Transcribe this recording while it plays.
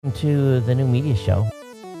To the new media show.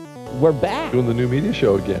 We're back. Doing the new media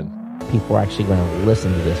show again. People are actually going to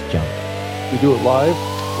listen to this junk. We do it live.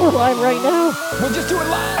 We're live right now. We'll just do it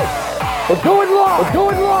live. We're going live. We're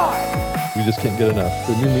going live. We just can't get enough.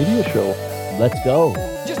 The new media show. Let's go.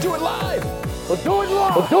 Just do it live. We're going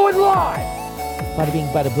live. We're going live. Bada bing,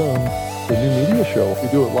 bada boom. The new media show. We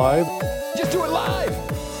do it live. Just do it live.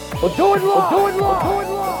 We're going live. We're going live. We're going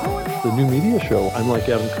live. The new media show. I'm like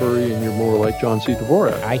Adam Curry and you're more like John C.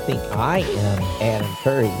 Dvorak. I think I am Adam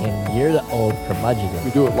Curry and you're the old curmudgeon. We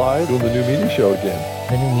do it live. Doing the new media show again.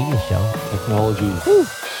 The new media show. Technology. Whew.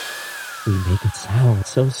 We make it sound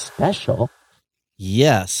so special.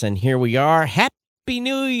 Yes, and here we are. Happy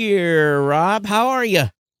New Year, Rob. How are you?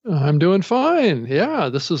 I'm doing fine. Yeah,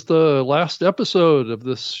 this is the last episode of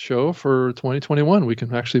this show for 2021. We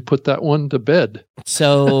can actually put that one to bed.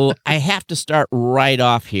 So I have to start right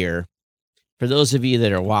off here. For those of you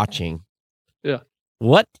that are watching. Yeah.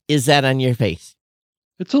 What is that on your face?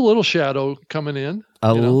 It's a little shadow coming in.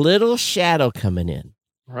 A little shadow coming in.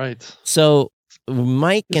 Right. So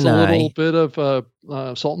Mike it's and a little bit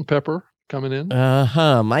of salt and pepper coming in.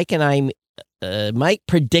 Mike and I, Mike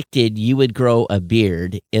predicted you would grow a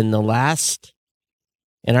beard in our last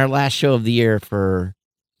show of the year for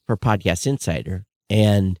Podcast Insider.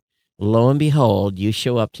 And lo and behold, you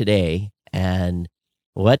show up today and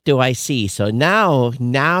what do I see? So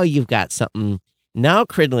now you've got something. Now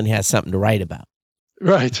Cridlin has something to write about.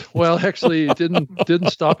 Right. Well, actually, it didn't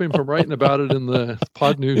stop him from writing about it in the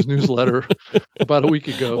Pod News newsletter about a week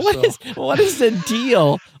ago. What is the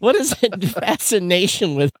deal? What is the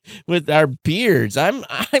fascination with our beards? I'm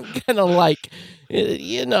kind of like,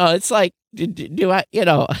 it's like, do I,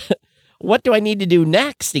 what do I need to do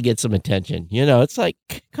next to get some attention? It's like,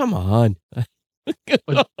 come on.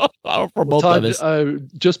 For both Todd, of us.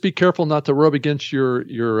 Just be careful not to rub against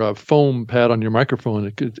your foam pad on your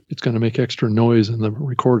microphone. It's going to make extra noise in the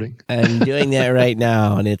recording. I'm doing that right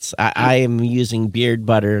now, and I am using beard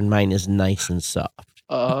butter, and mine is nice and soft.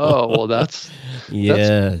 Oh well, that's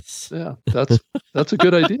a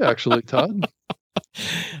good idea, actually, Todd.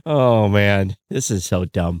 Oh man, this is so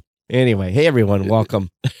dumb. Anyway, hey everyone, welcome.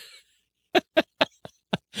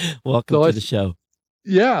 Welcome to the show.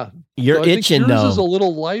 Yeah. You're itching, though. Yours is a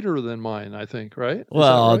little lighter than mine, I think, right?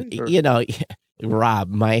 Well, right? Rob,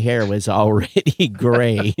 my hair was already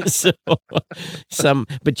gray. So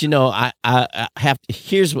but I have to,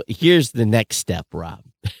 here's the next step, Rob.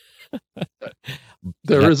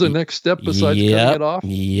 There is a next step besides cutting it off?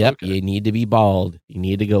 Yep. Okay. You need to be bald. You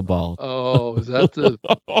need to go bald. Oh, is that the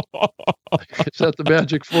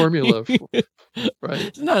magic formula? Right.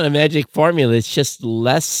 It's not a magic formula. It's just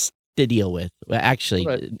less to deal with. Well, actually,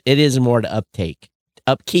 It is more to upkeep.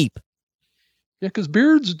 Yeah, because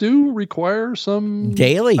beards do require some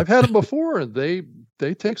daily. I've had them before, and they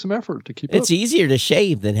take some effort to keep. It's easier to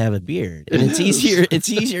shave than have a beard, and it's easier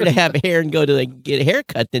to have hair and go to get a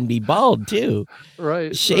haircut than be bald too.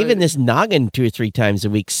 Right. Shaving this noggin 2 or 3 times a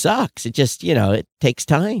week sucks. It just it takes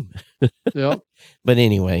time. Yeah. But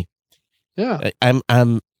anyway. Yeah. I'm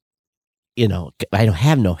I don't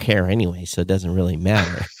have no hair anyway, so it doesn't really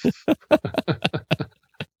matter.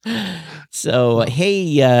 So,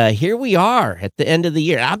 hey, here we are at the end of the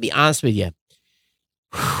year. I'll be honest with you.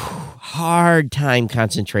 Hard time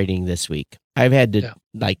concentrating this week. I've had to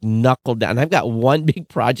knuckle down. I've got one big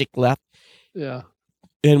project left. Yeah.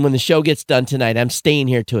 And when the show gets done tonight, I'm staying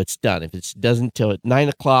here till it's done. If it doesn't till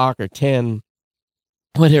 9:00 or 10,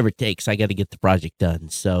 whatever it takes, I got to get the project done.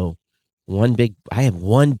 So I have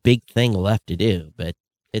one big thing left to do, but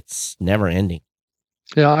it's never ending.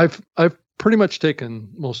 Yeah, I've pretty much taken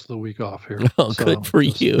most of the week off here. Oh, so good for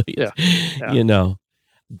you. Yeah.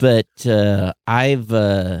 But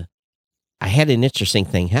I had an interesting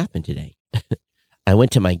thing happen today. I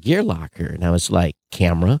went to my gear locker and I was like,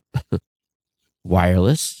 camera,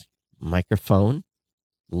 wireless, microphone,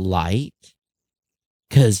 light.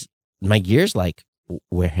 Because my gear's like,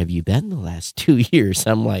 where have you been the last 2 years?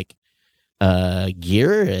 I'm like,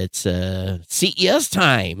 gear, it's CES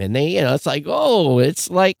time. And they, it's like, oh, it's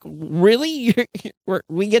like, really?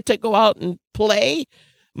 We get to go out and play?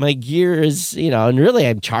 My gear is, and really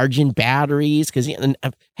I'm charging batteries because I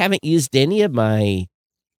haven't used any of my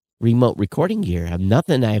remote recording gear.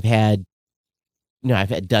 I've had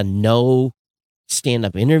done no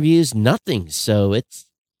stand-up interviews, nothing. So it's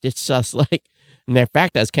just like, matter of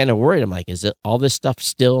fact, I was kind of worried. I'm like, is it all this stuff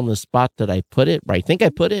still in the spot that I put it? Where I think I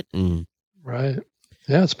put it. And right.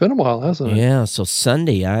 Yeah, it's been a while, hasn't it? Yeah. So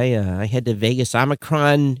Sunday, I head to Vegas.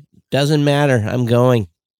 Omicron doesn't matter. I'm going.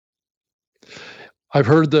 I've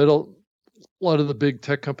heard that a lot of the big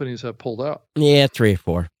tech companies have pulled out. Yeah, 3 or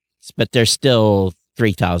 4, but there's still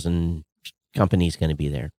 3,000 companies going to be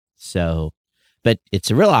there. So, but it's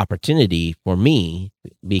a real opportunity for me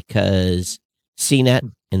because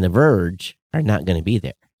CNET and The Verge are not going to be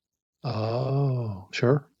there. Oh,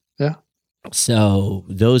 sure. Yeah. So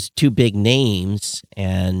those two big names,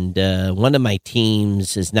 and one of my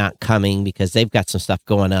teams is not coming because they've got some stuff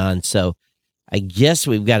going on. So I guess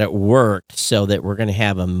we've got it worked so that we're going to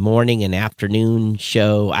have a morning and afternoon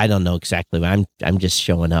show. I don't know exactly. I'm just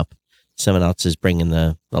showing up. Someone else is bringing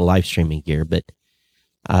the live streaming gear, but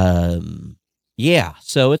yeah.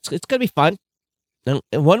 So it's going to be fun. And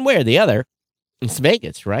one way or the other, it's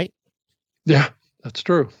Vegas, right? Yeah, that's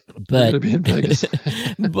true. But to be in Vegas.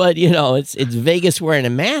 but it's Vegas wearing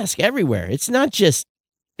a mask everywhere. It's not just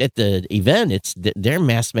at the event. It's their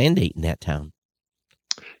mask mandate in that town.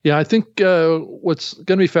 Yeah, I think what's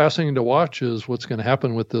going to be fascinating to watch is what's going to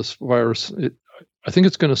happen with this virus. I think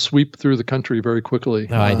it's going to sweep through the country very quickly.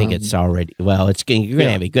 Oh, I think it's already. Well, you're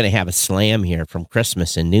going to have a slam here from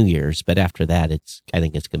Christmas and New Year's, but after that, I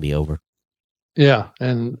think it's going to be over. Yeah,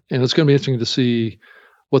 and it's going to be interesting to see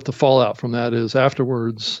what the fallout from that is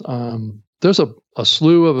afterwards. There's a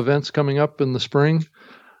slew of events coming up in the spring.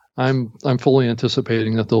 I'm fully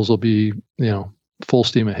anticipating that those will be full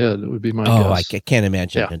steam ahead. It would be my guess. I can't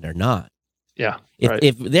imagine that they're not. Yeah.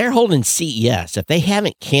 If they're holding CES, if they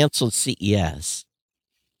haven't canceled CES,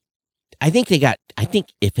 I think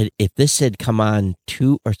if this had come on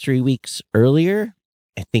 2 or 3 weeks earlier,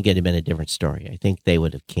 I think it'd have been a different story. I think they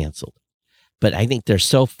would have canceled. But I think they're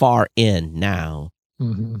so far in now.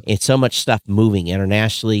 Mm-hmm. It's so much stuff moving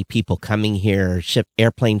internationally, people coming here,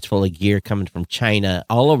 airplanes full of gear coming from China,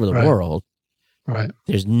 all over the world. Right.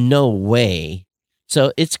 There's no way.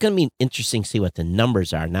 So it's going to be interesting to see what the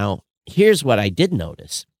numbers are. Now, here's what I did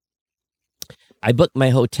notice. I booked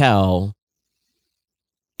my hotel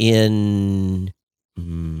in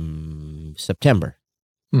September.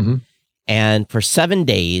 Mm-hmm. And for 7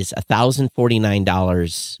 days,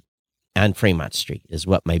 $1,049 on Fremont Street is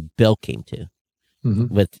what my bill came to.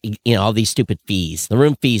 Mm-hmm. With all these stupid fees. The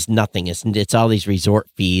room fees, nothing. It's all these resort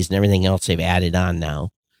fees and everything else they've added on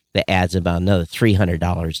now. That adds about another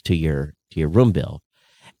 $300 to your room bill.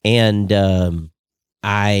 And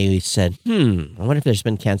I said, I wonder if there's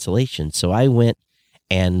been cancellations. So I went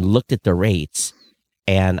and looked at the rates,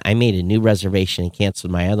 and I made a new reservation and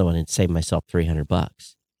canceled my other one and saved myself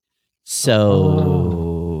 $300.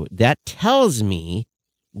 So that tells me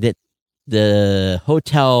that the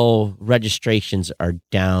hotel registrations are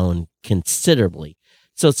down considerably.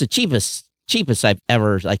 So it's the cheapest I've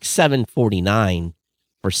ever, like $749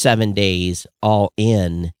 for 7 days all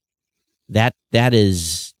in.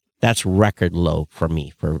 That's record low for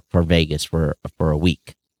me for Vegas for a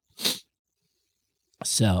week.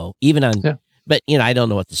 So even on, but I don't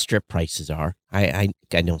know what the strip prices are. I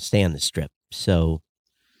don't stay on the strip. So,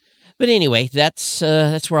 but anyway, that's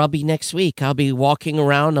where I'll be next week. I'll be walking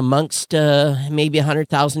around amongst maybe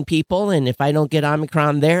 100,000 people, and if I don't get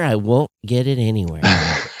Omicron there, I won't get it anywhere.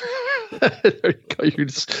 There you go. You're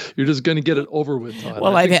just going to get it over with, Todd.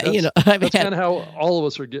 Well, that's kind of how all of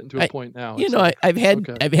us are getting to a point now. I've had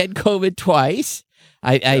COVID twice.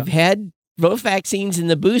 I've had both vaccines and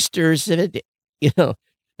the boosters, and of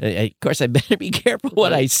course, I better be careful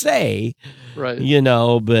what I say, right?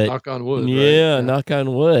 But knock on wood. Yeah, right? Knock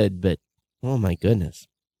on wood. But oh my goodness.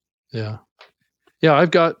 Yeah. I've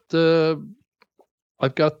got the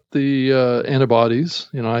antibodies.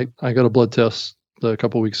 I got a blood test a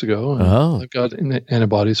couple of weeks ago. And I've got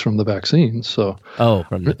antibodies from the vaccine. So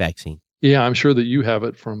from the vaccine. Yeah, I'm sure that you have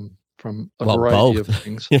it from a variety of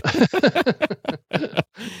things.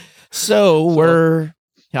 So we're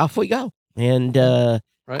off we go, and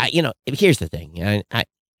right. Here's the thing.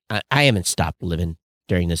 I haven't stopped living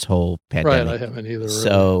during this whole pandemic. Right, I haven't either.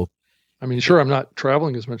 So, really. Sure, I'm not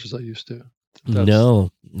traveling as much as I used to.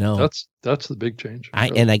 No. That's the big change.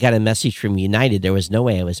 And I got a message from United. There was no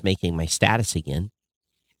way I was making my status again,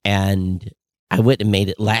 and I wouldn't have made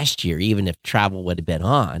it last year, even if travel would have been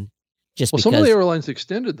on. Because some of the airlines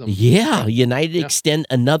extended them. Yeah, United extend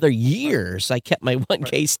another year. So I kept my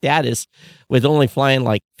 1K status with only flying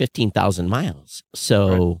like 15,000 miles.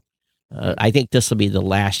 So I think this will be the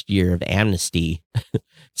last year of amnesty.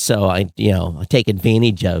 So I take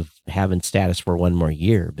advantage of having status for one more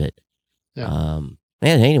year. But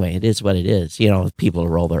anyway, it is what it is. People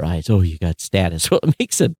roll their eyes. Oh, you got status. Well, it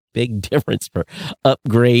makes a big difference for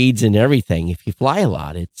upgrades and everything. If you fly a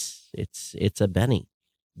lot, it's a Benny.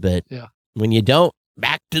 But when you don't,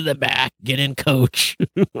 back to the back, get in coach,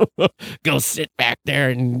 go sit back there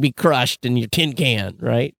and be crushed in your tin can,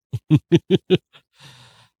 right?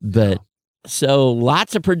 But so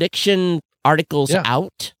lots of prediction articles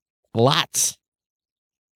out, lots.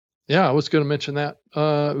 Yeah, I was going to mention that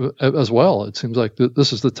as well. It seems like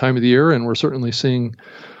this is the time of the year, and we're certainly seeing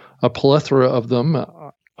a plethora of them.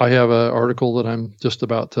 I have an article that I'm just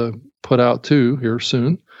about to put out too here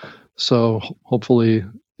soon. So hopefully,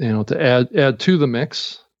 to add to the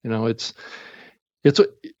mix. It's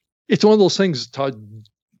one of those things, Todd.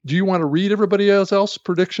 Do you want to read everybody else's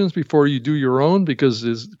predictions before you do your own? Because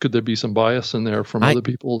could there be some bias in there from other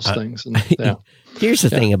people's things? And, yeah. Here's the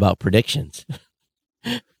thing about predictions.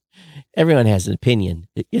 Everyone has an opinion,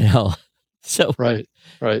 So right.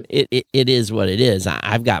 It is what it is.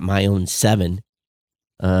 I've got my own 7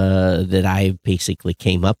 that I basically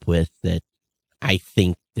came up with that I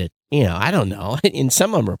think that, I don't know. And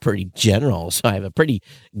some of them are pretty general, so I have a pretty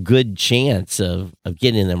good chance of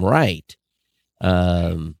getting them right.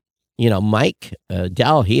 Mike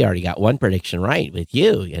Dell, he already got one prediction right with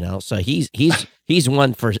you, so he's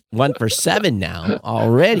one for 7 now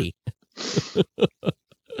already.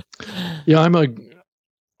 Yeah,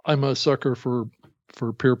 I'm a sucker for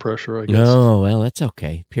peer pressure, I guess. No, well, that's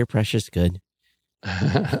okay. Peer pressure's good.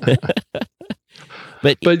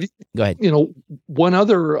 But go ahead. One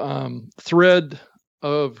other thread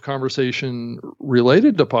of conversation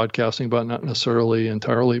related to podcasting, but not necessarily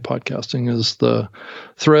entirely podcasting, is the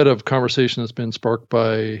thread of conversation that's been sparked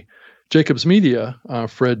by Jacobs Media.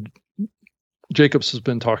 Fred Jacobs has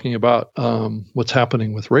been talking about what's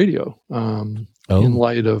happening with radio in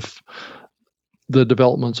light of the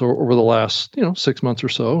developments over the last 6 months or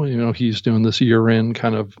so. He's doing this year-end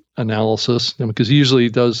kind of analysis because he usually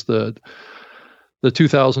does the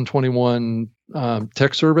 2021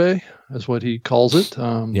 tech survey, is what he calls it.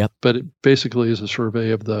 Yep. But it basically is a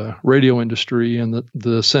survey of the radio industry and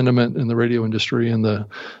the sentiment in the radio industry and the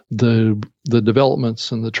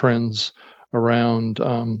developments and the trends around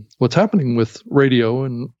what's happening with radio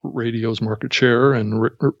and radio's market share and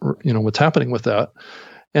what's happening with that.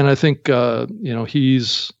 And I think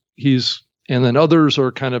he's and then others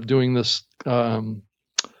are kind of doing this.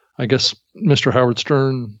 I guess Mr. Howard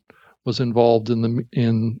Stern was involved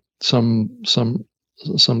in some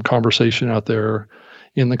conversation out there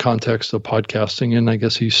in the context of podcasting, and I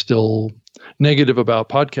guess he's still negative about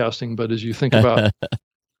podcasting. But as you think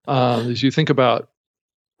about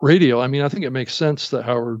radio, I mean, I think it makes sense that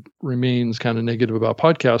Howard remains kind of negative about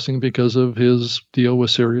podcasting because of his deal with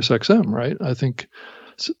Sirius XM, right? I think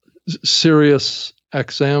Sirius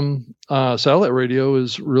XM satellite radio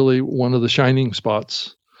is really one of the shining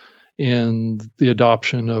spots in the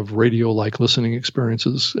adoption of radio-like listening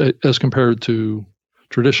experiences as compared to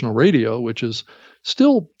traditional radio, which is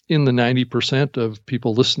still in the 90% of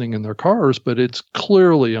people listening in their cars, but it's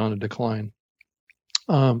clearly on a decline.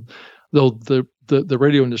 Though the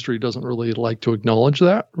radio industry doesn't really like to acknowledge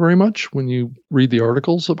that very much when you read the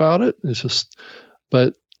articles about it.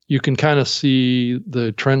 But you can kind of see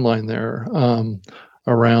the trend line there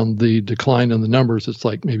around the decline in the numbers. It's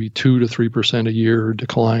like maybe 2 to 3% a year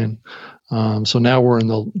decline. So now we're in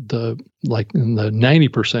the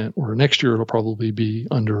 90%, where next year it'll probably be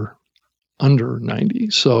under 90.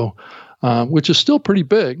 So, which is still pretty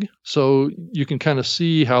big. So you can kind of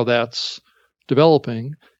see how that's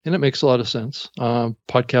developing, and it makes a lot of sense.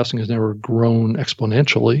 Podcasting has never grown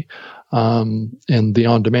exponentially, and the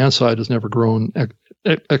on-demand side has never grown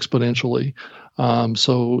exponentially.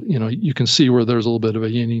 So, you can see where there's a little bit of a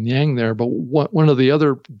yin and yang there. But one of the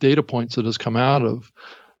other data points that has come out of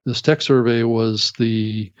this tech survey was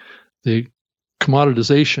the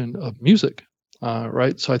commoditization of music,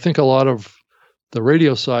 right? So I think a lot of the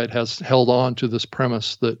radio side has held on to this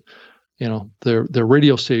premise that, their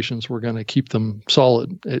radio stations were going to keep them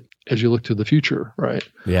solid as you look to the future, right?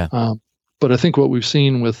 Yeah. But I think what we've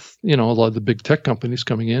seen with, a lot of the big tech companies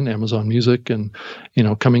coming in, Amazon Music, and,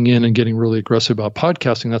 coming in and getting really aggressive about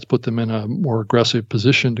podcasting, that's put them in a more aggressive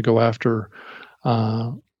position to go after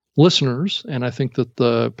listeners. And I think that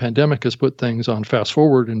the pandemic has put things on fast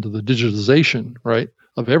forward into the digitization, right,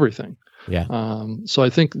 of everything. Yeah. So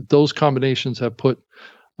I think those combinations have put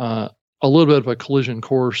a little bit of a collision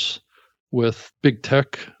course with big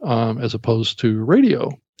tech as opposed to radio.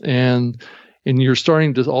 And you're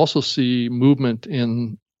starting to also see movement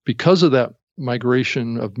because of that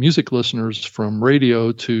migration of music listeners from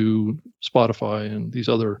radio to Spotify and these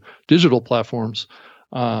other digital platforms.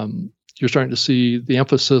 You're starting to see the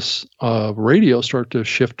emphasis of radio start to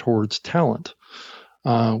shift towards talent,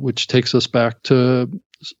 which takes us back to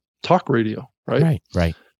talk radio, right?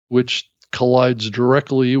 Right. Which collides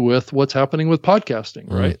directly with what's happening with podcasting,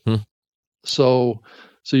 right? Mm-hmm. So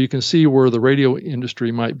you can see where the radio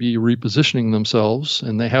industry might be repositioning themselves,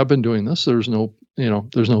 and they have been doing this. There's no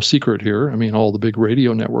secret here. I mean, all the big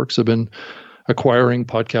radio networks have been acquiring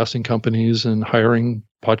podcasting companies and hiring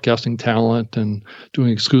podcasting talent and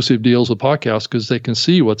doing exclusive deals with podcasts because they can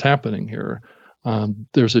see what's happening here.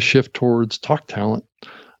 There's a shift towards talk talent.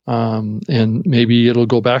 And maybe it'll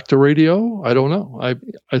go back to radio. I don't know.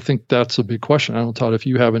 I think that's a big question. I don't know, Todd, if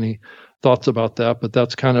you have any thoughts about that, but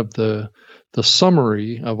that's kind of the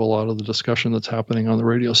summary of a lot of the discussion that's happening on the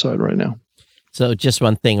radio side right now. So just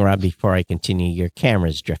one thing, Rob, before I continue, your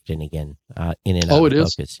camera's drifting again, in and out of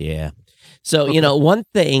focus. Yeah. So, Okay. One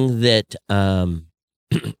thing that, well,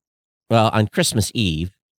 on Christmas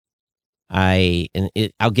Eve, I'll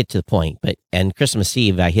get to the point, but on Christmas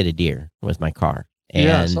Eve, I hit a deer with my car. And,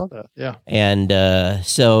 Yeah, I saw that. Yeah. And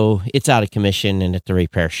so it's out of commission and at the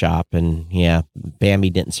repair shop. And yeah, Bambi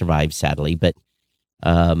didn't survive, sadly. But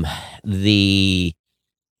the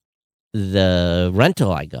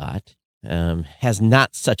rental I got has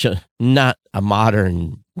not a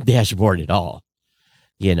modern dashboard at all.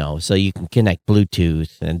 So you can connect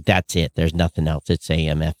Bluetooth and that's it. There's nothing else. It's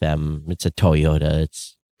AM, FM. It's a Toyota.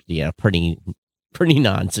 It's pretty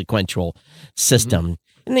non-sequential system. Mm-hmm.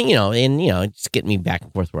 And then, it's getting me back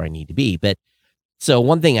and forth where I need to be. But so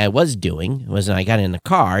one thing I was doing was when I got in the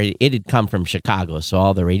car, it had come from Chicago. So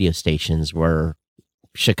all the radio stations were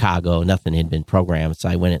Chicago. Nothing had been programmed. So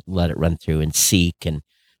I went and let it run through and seek and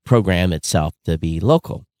program itself to be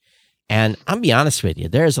local. And I'll be honest with you,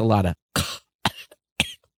 there's a lot of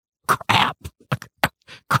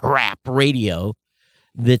crap radio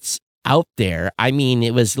that's out there. I mean,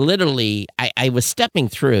 it was literally, I was stepping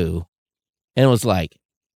through and it was like,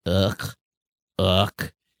 ugh,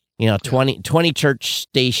 20 church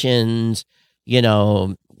stations,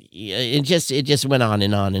 it just went on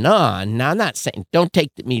and on and on. Now I'm not saying, don't take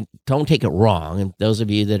it wrong. And those of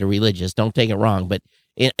you that are religious, don't take it wrong. But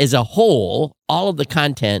as a whole, all of the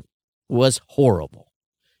content was horrible,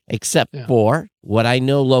 except for what I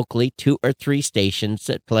know locally, 2 or 3 stations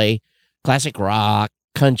that play classic rock,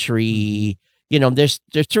 country. There's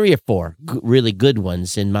 3 or 4 really good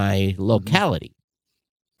ones in my locality.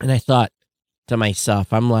 And I thought to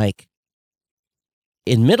myself, I'm like,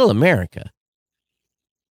 in middle America,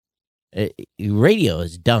 radio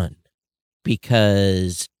is done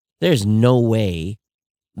because there's no way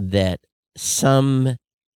that some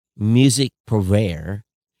music purveyor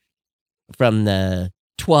from the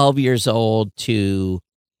 12 years old to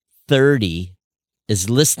 30 is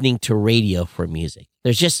listening to radio for music.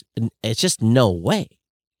 It's just no way.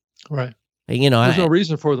 Right. There's no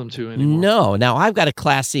reason for them to anymore. No. Now I've got a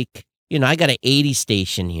classic, I got an 80s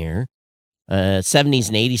station here, 70s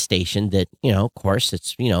and 80s station that, of course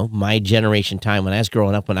it's, my generation time when I was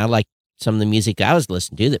growing up, when I liked some of the music I was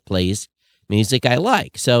listening to that plays music I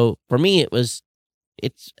like. So for me, it's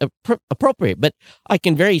appropriate, but I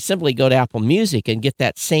can very simply go to Apple Music and get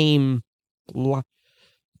that same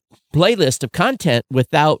playlist of content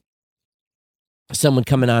without someone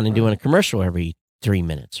coming on and doing a commercial every 3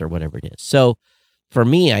 minutes or whatever it is. So for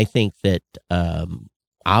me, I think that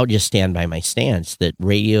I'll just stand by my stance that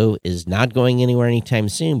radio is not going anywhere anytime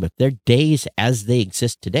soon, but their days as they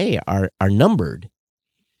exist today are numbered.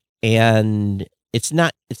 And it's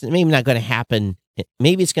maybe not going to happen.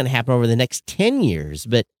 Maybe it's going to happen over the next 10 years,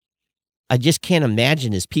 but I just can't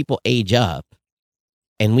imagine as people age up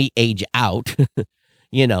and we age out,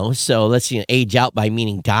 so let's age out by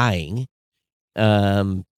meaning dying.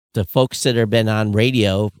 The folks that have been on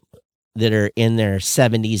radio that are in their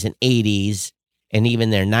 70s and 80s and even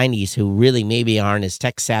their 90s who really maybe aren't as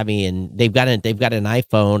tech savvy and they've got an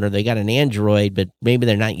iPhone or they got an Android, but maybe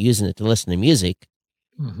they're not using it to listen to music.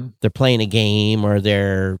 Mm-hmm. They're playing a game or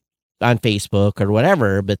they're on Facebook or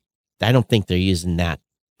whatever, but I don't think they're using that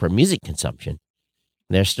for music consumption.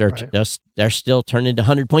 They're still turning to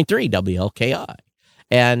 100.3 WLKI.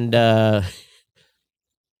 And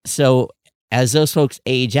so as those folks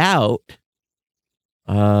age out,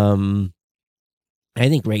 I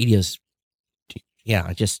think radio's,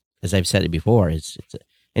 just as I've said it before,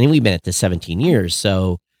 and we've been at this 17 years.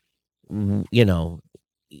 So,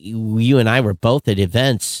 you and I were both at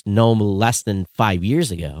events no less than 5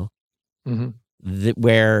 years ago,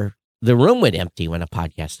 where the room would empty when a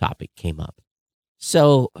podcast topic came up.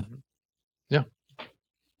 So,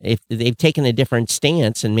 if they've taken a different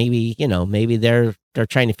stance, and maybe they're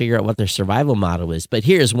trying to figure out what their survival model is. But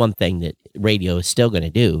here's one thing that radio is still going to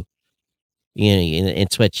do.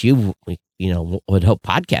 It's what you would hope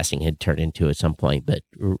podcasting had turned into at some point. But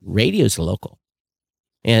radio's local,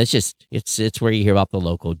 and it's where you hear about the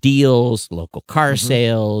local deals, local car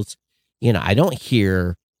sales. I don't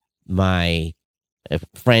hear my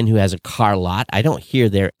friend who has a car lot. I don't hear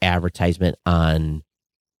their advertisement on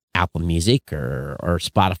Apple Music or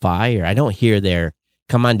Spotify, or I don't hear their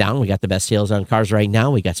come on down. We got the best sales on cars right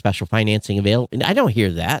now. We got special financing available. And I don't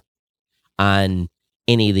hear that on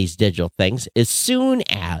any of these digital things. As soon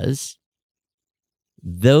as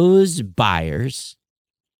those buyers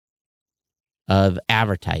of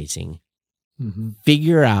advertising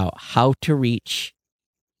figure out how to reach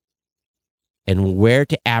and where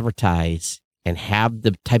to advertise and have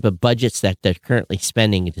the type of budgets that they're currently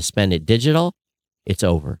spending to spend it digital, it's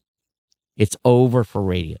over. It's over for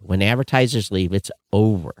radio. When advertisers leave, it's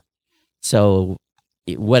over. So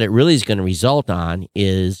what it really is going to result on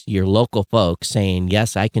is your local folks saying,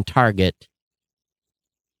 yes, I can target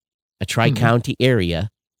a tri-county area,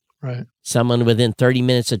 right? Someone within 30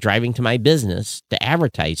 minutes of driving to my business to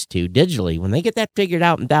advertise to digitally. When they get that figured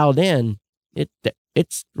out and dialed in,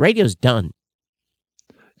 it's radio's done.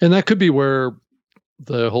 And that could be where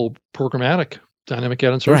the whole programmatic dynamic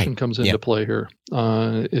ad insertion comes into play here.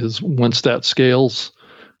 Is once that scales,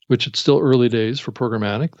 which it's still early days for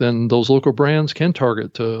programmatic, then those local brands can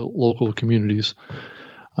target to local communities.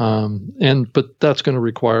 But that's going to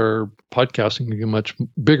require podcasting to get much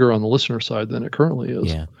bigger on the listener side than it currently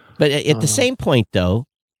is. Yeah. But at the same point, though,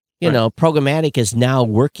 you know, programmatic is now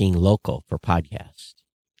working local for podcasts.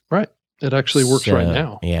 Right. It actually works right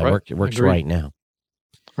now. Yeah, right? it works right now.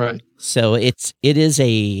 Right. So it is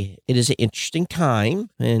an interesting time.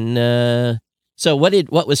 And so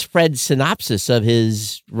what was Fred's synopsis of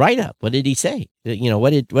his write-up? What did he say? You know,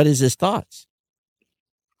 what is his thoughts?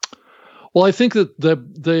 Well, I think that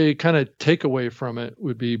the kind of takeaway from it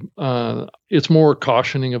would be it's more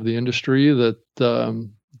cautioning of the industry that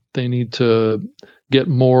they need to get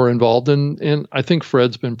more involved in. And I think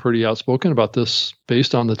Fred's been pretty outspoken about this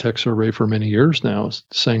based on the tech survey for many years now,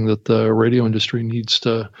 saying that the radio industry needs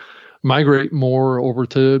to migrate more over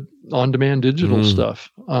to on-demand digital stuff.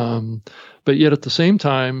 But yet at the same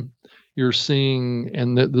time, you're seeing,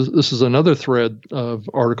 and this is another thread of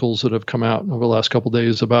articles that have come out over the last couple of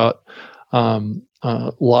days about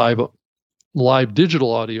live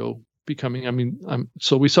digital audio becoming.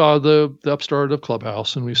 So we saw the upstart of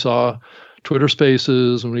Clubhouse, and we saw Twitter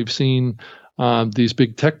Spaces, and we've seen these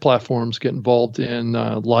big tech platforms get involved in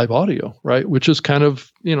live audio, right? Which is kind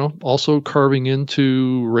of, also carving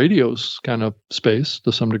into radio's kind of space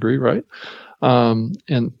to some degree, right?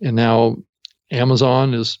 And now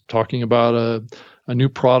Amazon is talking about a new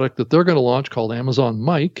product that they're going to launch called Amazon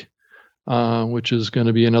Mic, which is going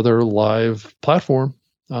to be another live platform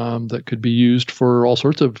that could be used for all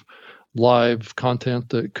sorts of live content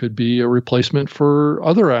that could be a replacement for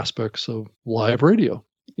other aspects of live radio,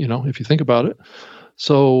 if you think about it.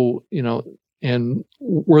 So, and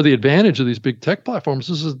where the advantage of these big tech platforms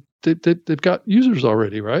is they've got users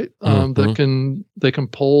already, right? That they can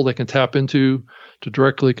tap into to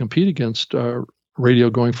directly compete against radio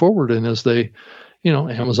going forward. And as they,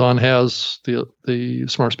 Amazon has the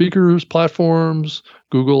smart speakers platforms,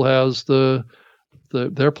 Google has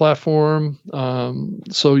their platform.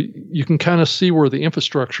 So you can kind of see where the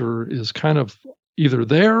infrastructure is kind of either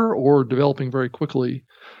there or developing very quickly.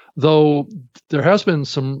 Though there has been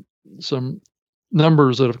some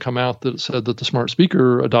numbers that have come out that said that the smart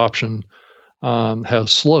speaker adoption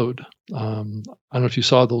has slowed. I don't know if you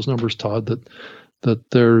saw those numbers, Todd,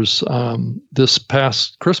 that there's this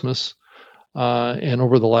past Christmas and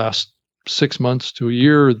over the last 6 months to a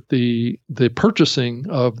year, the purchasing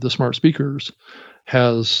of the smart speakers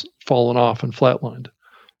has fallen off and flatlined.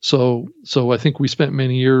 So I think we spent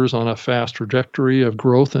many years on a fast trajectory of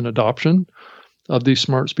growth and adoption of these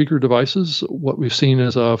smart speaker devices. What we've seen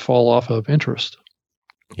is a fall off of interest.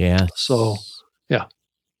 Yeah. So, yeah.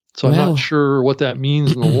 So I'm not sure what that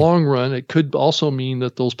means in the long run. It could also mean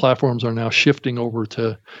that those platforms are now shifting over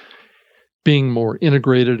to being more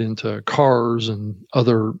integrated into cars and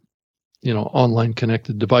other, online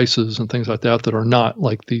connected devices and things like that are not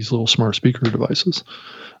like these little smart speaker devices.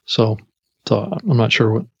 So I'm not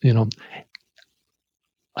sure what,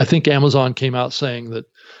 I think Amazon came out saying that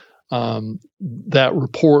that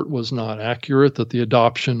report was not accurate, that the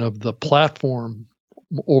adoption of the platform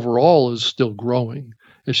overall is still growing.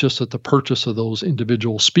 It's just that the purchase of those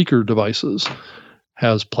individual speaker devices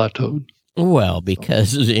has plateaued. Well,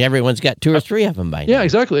 because everyone's got 2 or 3 of them by now. Yeah,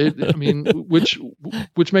 exactly. Which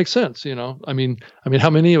makes sense. how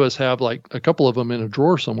many of us have like a couple of them in a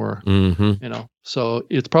drawer somewhere? So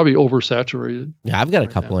it's probably oversaturated. Yeah, I've got a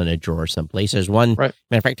couple in a drawer someplace. There's one. Right.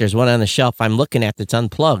 Matter of fact, there's one on the shelf I'm looking at that's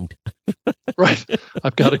unplugged. Right.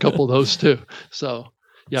 I've got a couple of those too. So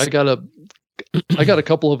yeah, I got a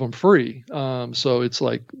couple of them free. So it's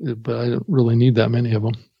like, but I don't really need that many of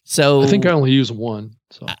them. So I think I only use one.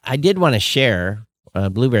 So I did want to share.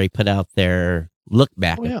 Blueberry put out their look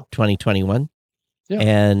back at 2021,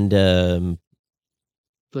 and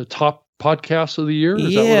the top podcasts of the year.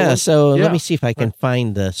 Is that what it Yeah. was? So Yeah. let me see if I can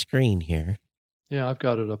find the screen here. Yeah, I've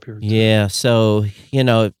got it up here. Too. Yeah. So,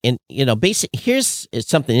 here's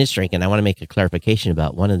something interesting, and I want to make a clarification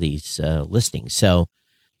about one of these listings. So,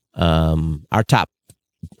 our top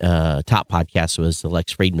podcast was the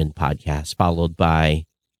Lex Friedman podcast, followed by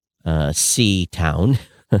C Town.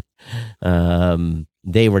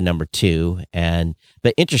 They were number 2,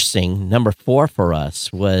 but interesting, number 4 for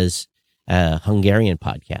us was a Hungarian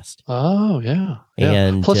podcast. Oh yeah.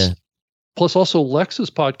 And plus also Lex's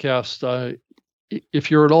podcast.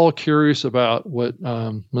 If you're at all curious about what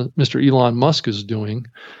Mr. Elon Musk is doing,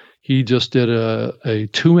 he just did a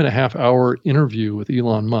 2.5 hour interview with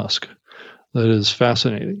Elon Musk. That is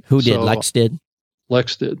fascinating. Who did? Lex did?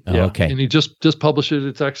 Lex did. Oh, yeah. okay. And he just published it.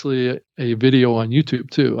 It's actually a video on YouTube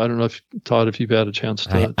too. I don't know if Todd, if you've had a chance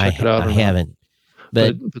to check it out. I haven't.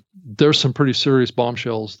 But there's some pretty serious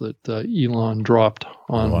bombshells that Elon dropped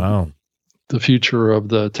on the future of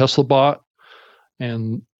the Tesla bot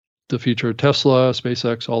and the future of Tesla,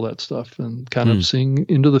 SpaceX, all that stuff, and kind of seeing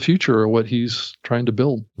into the future of what he's trying to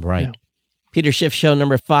build. Right. Yeah. Peter Schiff show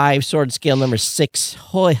number 5, Sword Scale number 6,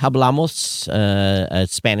 Hoy Hablamos, a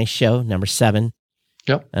Spanish show number 7.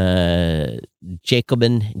 Yep.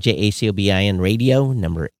 Jacobin, Jacobin radio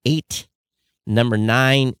number 8. Number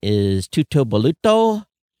 9 is Tuto Boluto.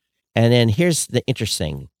 And then here's the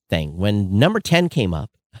interesting thing. When number 10 came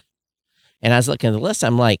up, and I was looking at the list,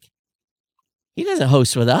 I'm like, he doesn't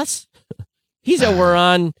host with us. He's over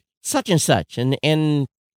on such and such. And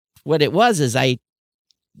what it was is I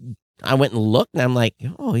went and looked, and I'm like,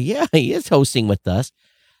 oh, yeah, he is hosting with us.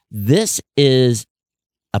 This is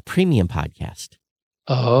a premium podcast.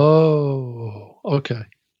 Oh, okay.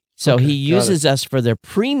 So Okay, he uses us for their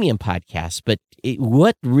premium podcast. But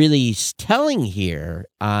what really is telling here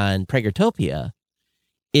on Pragertopia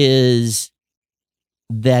is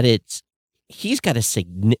that he's got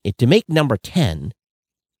to make number 10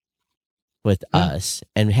 with us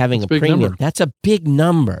and having That's a a big premium. number. That's a big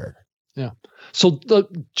number. Yeah. So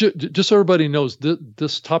just so everybody knows,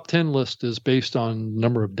 this top 10 list is based on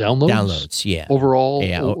number of downloads. Yeah. Overall,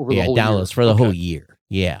 Yeah. over the whole downloads year. for the Okay. whole year.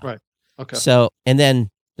 Yeah. Right. Okay. So, and then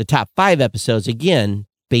the top 5 episodes, again,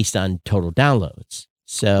 based on total downloads.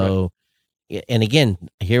 So, and again,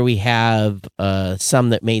 here we have some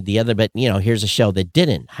that made the other, but here's a show that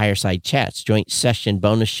didn't. Higher Side Chats, joint session,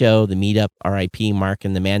 bonus show, the meetup, RIP, Mark,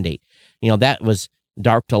 and the Mandate. That was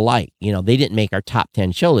Dark to Light. They didn't make our top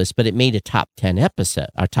 10 show list, but it made a top 10 episode,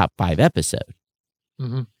 our top 5 episode.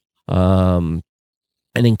 Mm-hmm.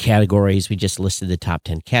 And in categories, we just listed the top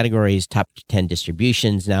 10 categories, top 10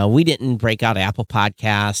 distributions. Now, we didn't break out Apple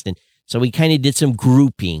Podcast, and so we kind of did some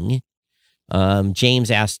grouping.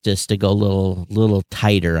 James asked us to go a little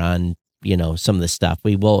tighter on, some of the stuff.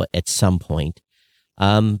 We will at some point.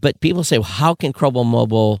 But people say, well, how can Crowbar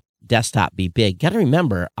Mobile Desktop be big? Got to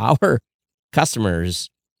remember, our customers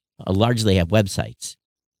largely have websites.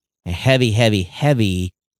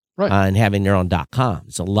 Heavy on having their own .com.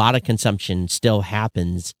 So a lot of consumption still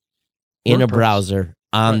happens in a browser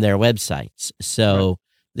on their websites. So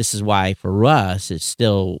this is why for us, it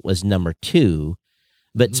still was number 2.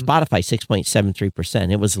 But Spotify,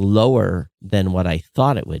 6.73%. It was lower than what I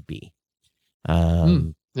thought it would be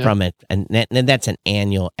from it. And that's an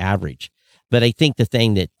annual average. But I think the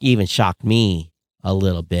thing that even shocked me a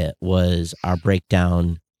little bit was our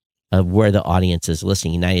breakdown of where the audience is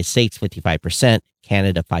listening. United States, 55%,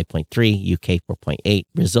 Canada, 5.3%, UK, 4.8%,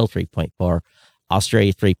 Brazil, 3.4%,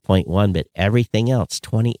 Australia, 3.1%, but everything else,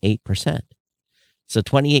 28%. So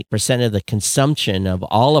 28% of the consumption of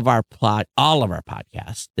all of our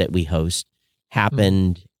podcasts that we host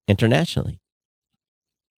happened internationally.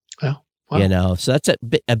 Yeah. Wow. So that's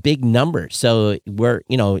a big number. So we're,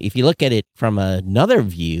 if you look at it from another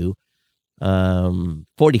view,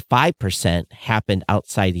 45% happened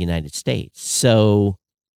outside the United States. So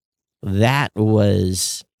that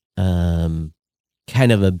was kind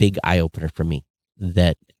of a big eye opener for me,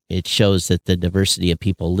 that it shows that the diversity of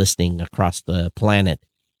people listening across the planet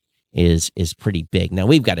is pretty big. Now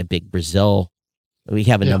we've got a big Brazil. We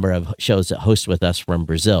have a number of shows that host with us from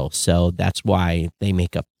Brazil. So that's why they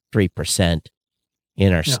make up 3%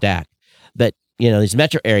 in our stack. But, this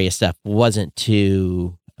metro area stuff wasn't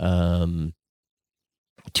too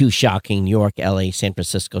shocking. New York, LA, San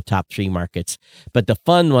Francisco, top 3 markets. But the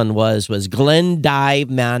fun one was Glendive,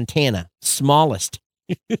 Montana, smallest.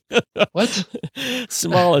 What?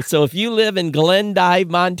 Smallest. So if you live in Glendive,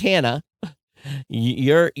 Montana,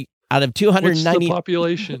 you're out of 290. What's the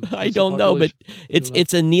population? I don't know, but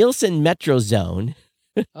it's a Nielsen metro zone.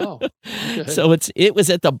 Oh, okay. So it was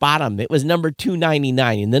at the bottom. It was number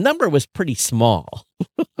 299, and the number was pretty small.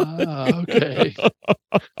 Okay.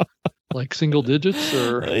 Like single digits,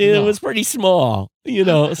 or It no? was pretty small,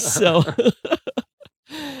 so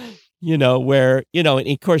where, and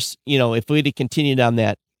of course, if we'd have continued on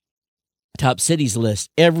that top cities list,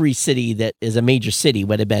 every city that is a major city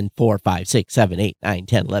would have been 4, 5, 6, 7, 8, 9,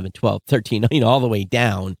 10, 11, 12, 13, all the way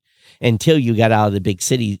down until you got out of the big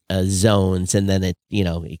city zones. And then it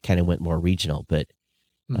kind of went more regional. But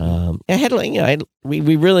I had,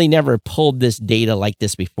 we really never pulled this data like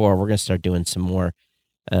this before. We're going to start doing some more.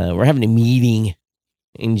 We're having a meeting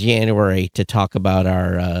in January to talk about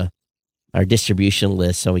our distribution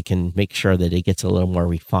list so we can make sure that it gets a little more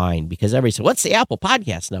refined, because everybody said, what's the Apple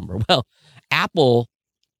podcast number? Well, Apple,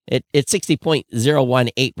 it's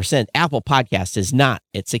 60.018%. Apple podcast is not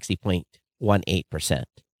at 60.18%.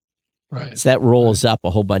 Right. So that rolls up a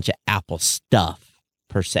whole bunch of Apple stuff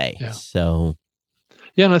per se. Yeah. So,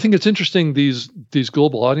 yeah, and I think it's interesting, these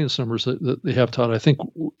global audience numbers that they have, Todd. I think,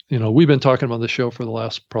 we've been talking about this show for the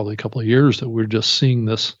last probably couple of years, that we're just seeing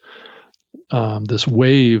this this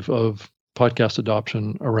wave of podcast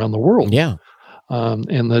adoption around the world. yeah.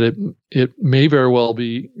 And that it may very well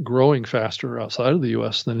be growing faster outside of the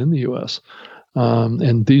U.S. than in the U.S.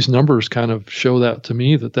 And these numbers kind of show that to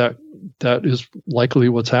me, that is likely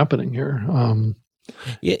what's happening here.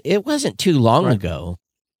 It wasn't too long Right. ago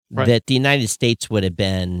Right. that the United States would have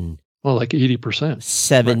been Well, like 80%.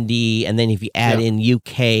 70, and then if you add Yeah. in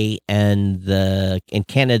UK and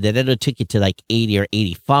Canada, that'll take you to like 80 or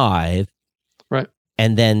 85. Right.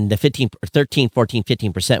 And then the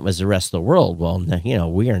 15% was the rest of the world. Well,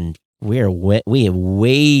 we have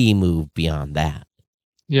way moved beyond that.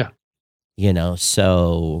 Yeah.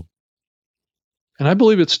 So And I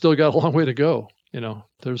believe it's still got a long way to go.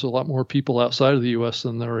 There's a lot more people outside of the U.S.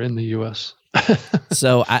 than there are in the U.S.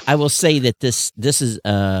 So I will say that this is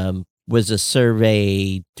was a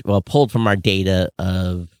survey, pulled from our data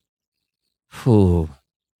of how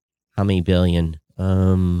many billion?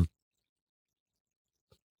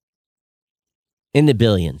 In the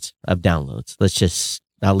billions of downloads.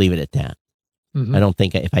 I'll leave it at that. Mhm. I don't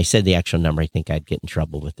think if I said the actual number, I think I'd get in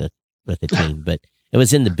trouble with the team, but it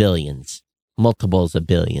was in the billions, multiples of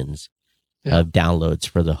billions Yeah. of downloads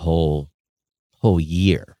for the whole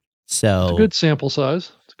year. So It's a good sample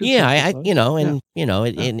size. It's a good sample size.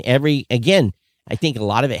 and again, I think a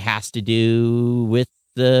lot of it has to do with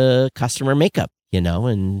the customer makeup, and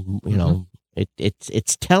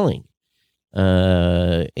it's telling.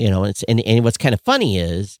 And what's kind of funny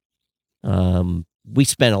is, we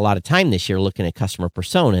spent a lot of time this year looking at customer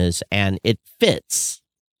personas, and it fits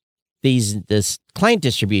this client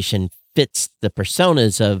distribution fits the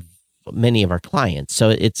personas of many of our clients. So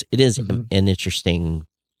it is Mhm. an interesting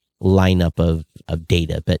lineup of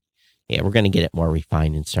data, but yeah, we're going to get it more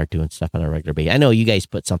refined and start doing stuff on a regular basis. I know you guys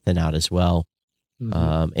put something out as well.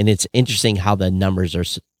 Mhm. And it's interesting how the numbers are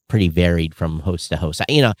pretty varied from host to host.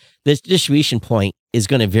 This distribution point is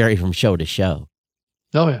going to vary from show to show,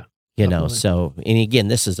 Oh, yeah. Definitely. so, and again,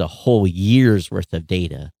 this is a whole year's worth of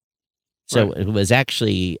data. So Right. it was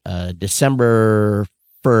actually December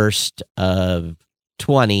 1st of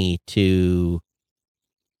 20 to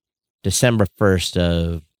December 1st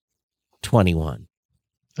of 21.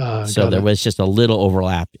 So Got there it. was just a little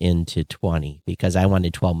overlap into 20 because I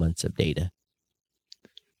wanted 12 months of data.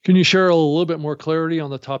 Can you share a little bit more clarity on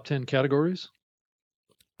the top 10 categories?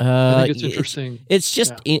 I think it's It's interesting. It's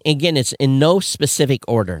just again, it's in no specific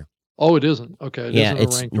order. Oh, it isn't. Okay. It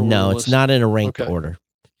isn't a ranked order it's list. not in a ranked Okay. order.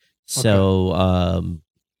 So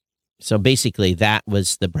so basically that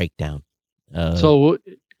was the breakdown. So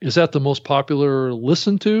is that the most popular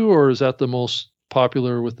listened to, or is that the most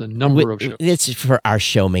popular with the number of shows? It's for our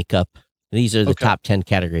show makeup. These are the Okay. top 10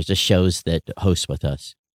 categories, the shows that host with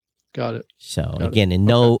us. Got it. So Got it. again,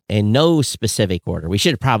 in no specific order. We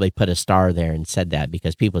should have probably put a star there and said that,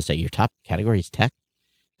 because people say your top category is tech.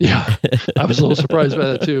 Yeah. I was a little surprised by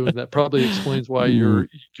that too. And that probably explains why your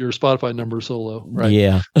Spotify number is so low. Right.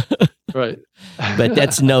 Yeah, Right. but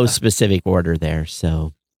that's no specific order there.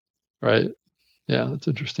 So right. Yeah. That's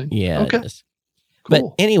interesting. yeah. Okay. it is. But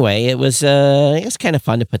Cool. anyway, it was kind of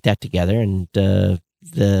fun to put that together, and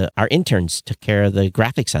our interns took care of the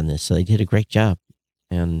graphics on this, so they did a great job,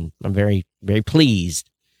 and I'm very, very pleased.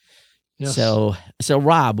 Yes. So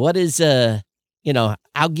Rob, what is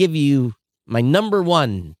I'll give you my number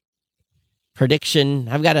one prediction.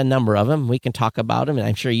 I've got a number of them. We can talk about them, and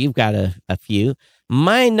I'm sure you've got a few.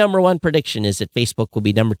 My number one prediction is that Facebook will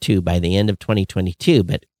be number 2 by the end of 2022.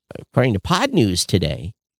 But according to Pod News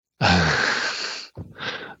today,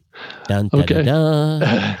 Dun, dun, dun,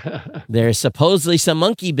 dun. There's supposedly some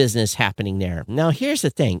monkey business happening there. Now, here's the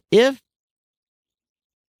thing.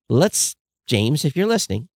 James, if you're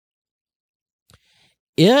listening,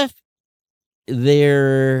 if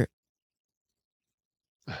their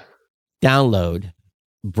download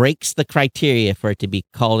breaks the criteria for it to be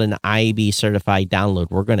called an IAB certified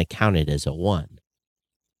download, we're going to count it as a 1.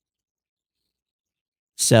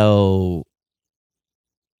 So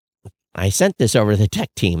I sent this over to the tech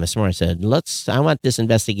team this morning. I said, I want this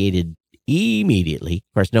investigated immediately.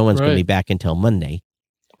 Of course, no one's going to be back until Monday.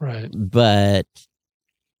 Right. But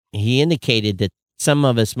he indicated that some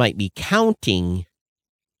of us might be counting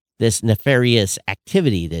this nefarious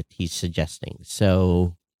activity that he's suggesting.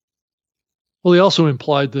 So, well, he also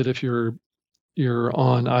implied that if you're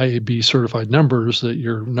on IAB certified numbers, that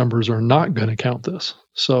your numbers are not going to count this.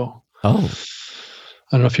 So, I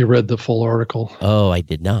don't know if you read the full article. Oh, I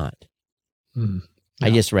did not. Yeah.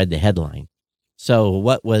 I just read the headline. So,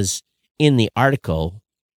 what was in the article?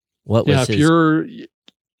 What was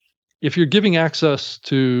if you're giving access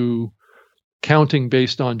to counting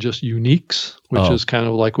based on just uniques, which is kind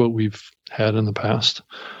of like what we've had in the past,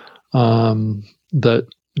 that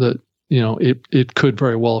it could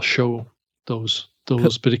very well show those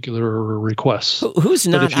particular requests. Who's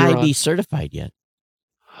not IAB certified yet?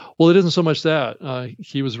 Well, it isn't so much that.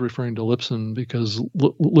 He was referring to Libsyn because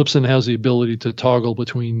Libsyn has the ability to toggle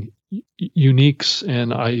between uniques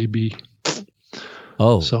and IAB.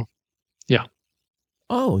 Oh. So, yeah.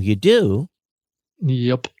 Oh, you do?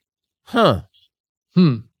 Yep. Huh.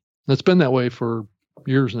 That's been that way for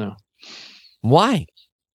years now. Why?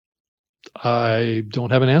 I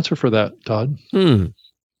don't have an answer for that, Todd. Yep.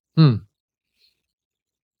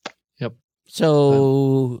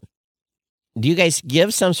 So, do you guys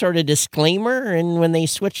give some sort of disclaimer and when they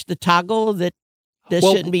switch the toggle that this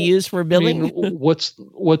shouldn't be used for billing? I mean,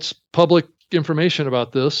 what's public information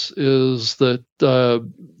about this is that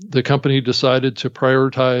the company decided to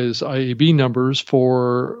prioritize IAB numbers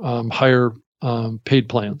for higher paid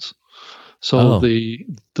plans. So the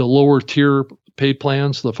lower tier paid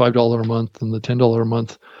plans, the $5 a month and the $10 a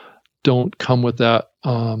month, don't come with that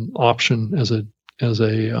option as a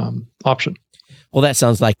option. Well, that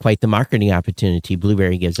sounds like quite the marketing opportunity.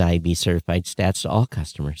 Blueberry gives IAB certified stats to all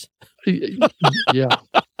customers. Yeah.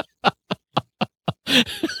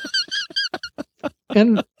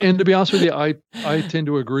 And to be honest with you, I tend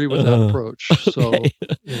to agree with that approach. So,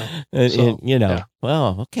 yeah.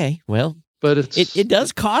 Well, okay. Well, but it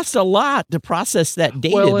does cost a lot to process that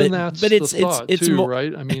data. Well, and that's it's too, more,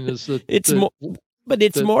 right? I mean, is that it's more, but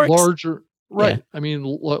it's more larger, right? Yeah. I mean,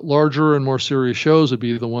 larger and more serious shows would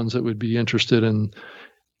be the ones that would be interested in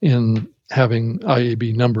having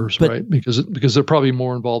IAB numbers, right? Because they're probably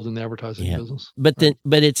more involved in the advertising business. But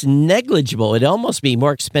but it's negligible. It'd almost be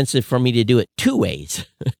more expensive for me to do it 2 ways,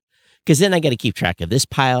 because then I got to keep track of this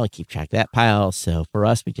pile and keep track of that pile. So for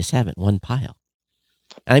us, we just have it in one pile.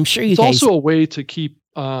 And I'm sure it's also a way to keep.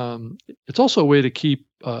 It's also a way to keep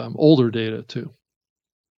older data too.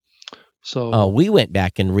 So we went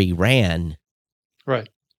back and reran, right?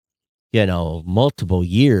 Multiple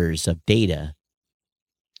years of data.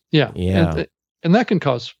 Yeah. And that can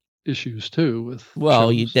cause issues too with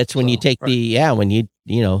shows. That's when you take the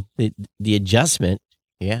adjustment.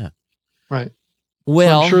 Yeah. Right.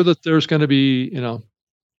 Well, so I'm sure that there's going to be,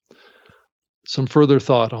 some further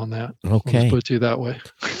thought on that. Okay. Let's put it to you that way.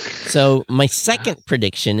 So my second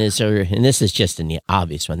prediction is, and this is just an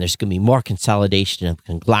obvious one, there's going to be more consolidation of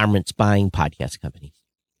conglomerates buying podcast companies.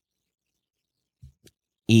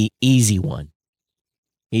 Easy one.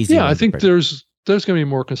 I think there's going to be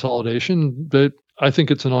more consolidation, but I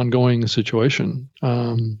think it's an ongoing situation,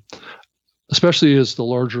 especially as the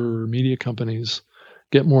larger media companies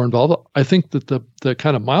get more involved. I think that the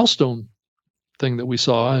kind of milestone thing that we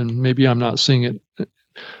saw, and maybe I'm not seeing it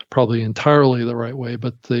probably entirely the right way,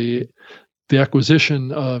 but the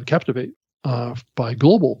acquisition of Captivate by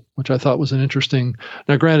Global, which I thought was an interesting.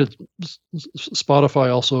 Now, granted,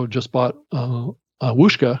 Spotify also just bought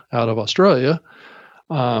Whooshkaa out of Australia,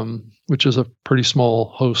 which is a pretty small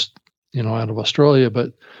host, out of Australia.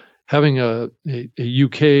 But having a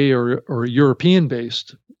UK or a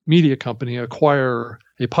European-based media company acquire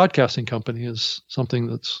a podcasting company is something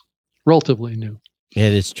that's relatively new.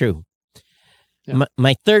 It is true. Yeah.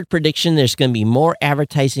 My third prediction, there's going to be more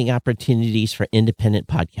advertising opportunities for independent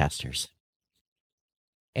podcasters.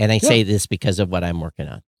 And I say this because of what I'm working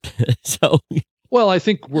on. Well, I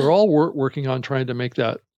think we're all working on trying to make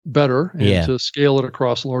that better and to scale it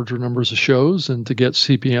across larger numbers of shows and to get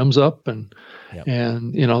CPMs up. And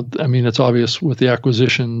it's obvious with the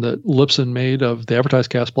acquisition that Libsyn made of the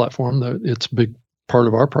AdvertiseCast platform that it's a big part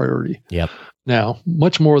of our priority. Yep. Now,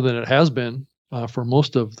 much more than it has been for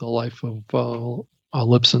most of the life of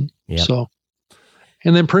Libsyn. Yep. So,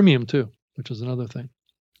 and then premium too, which is another thing.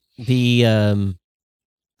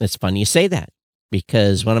 It's funny you say that,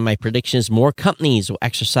 because one of my predictions, more companies will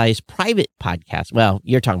exercise private podcasts. Well,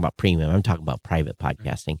 you're talking about premium. I'm talking about private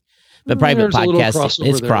podcasting. But private podcasting,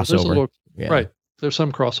 it's crossover. Right. There's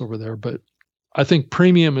some crossover there, but I think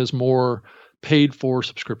premium is more paid for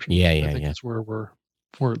subscription. Yeah. I think it's where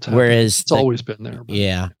it's happening. Whereas it's always been there. But.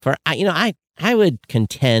 Yeah. I would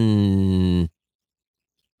contend,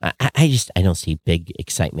 I don't see big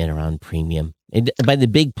excitement around premium. By the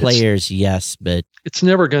big players, yes, but it's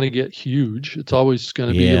never going to get huge. It's always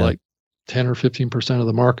going to be like 10 or 15% of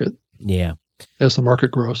the market. Yeah. As the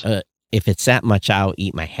market grows. If it's that much, I'll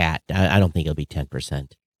eat my hat. I don't think it'll be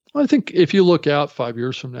 10%. I think if you look out 5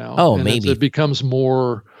 years from now, maybe it becomes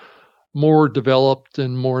more developed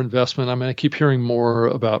and more investment. I mean, I keep hearing more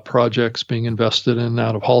about projects being invested in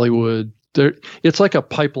out of Hollywood. It's like a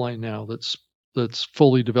pipeline now that's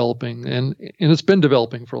fully developing, and it's been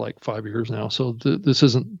developing for like 5 years now. So this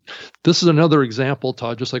is another example,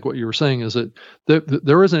 Todd, just like what you were saying, is that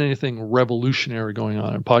there isn't anything revolutionary going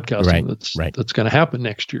on in podcasting that's going to happen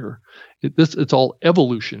next year. It's all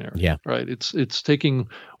evolutionary. Yeah. Right. It's taking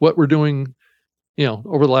what we're doing,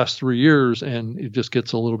 over the last 3 years, and it just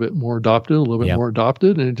gets a little bit more adopted,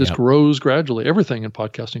 and it just grows gradually. Everything in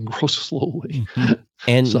podcasting grows slowly. Mm-hmm.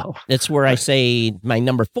 And that's where I say my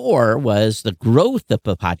number 4 was the growth of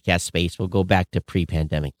the podcast space will go back to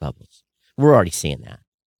pre-pandemic levels. We're already seeing that.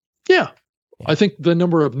 Yeah. I think the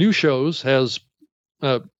number of new shows has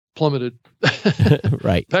plummeted.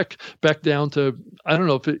 Right. Back down to, I don't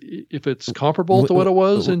know if it's comparable to what it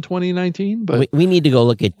was in 2019, but we need to go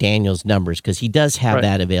look at Daniel's numbers, because he does have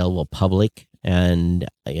that available public, and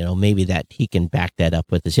maybe that he can back that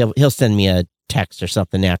up with us. He'll send me a text or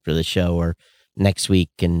something after the show or next week,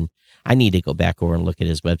 and I need to go back over and look at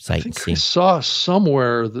his website and see. I saw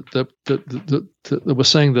somewhere that was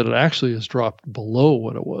saying that it actually has dropped below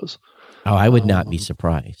what it was. Oh, I would not be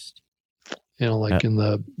surprised. In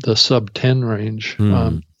the sub 10 range,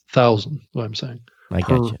 1,000. What I'm saying, I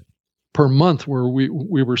got you. Per month, where we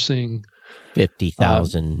were seeing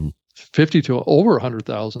 50,000, 50 to over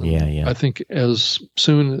 100,000. Yeah. I think as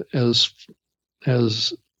soon as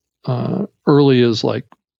early as like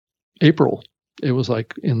April, it was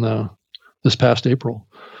like this past April,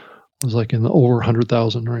 it was like in the over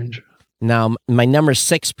 100,000 range. Now, my number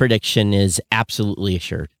 6 prediction is absolutely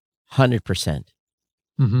assured, 100%.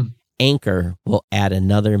 Mm-hmm. Anchor will add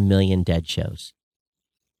another 1 million dead shows.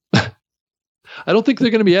 I don't think they're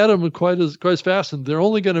going to be adding them quite as fast, and they're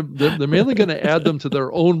mainly going to add them to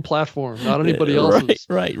their own platform, not anybody else's.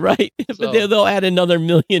 Right. So. But they'll add another 1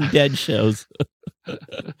 million dead shows.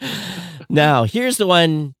 Now, here's the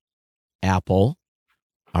one. Apple,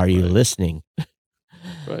 are you listening?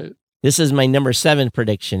 Right. This is my number 7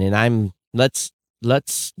 prediction, and I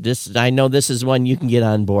know this is one you can get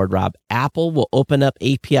on board, Rob. Apple will open up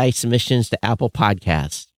API submissions to Apple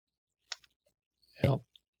Podcasts. Yep.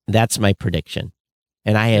 That's my prediction.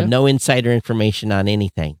 And I have no insider information on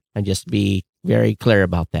anything. I just be very clear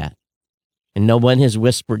about that. And no one has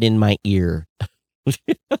whispered in my ear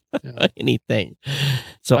anything.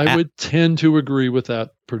 So I would tend to agree with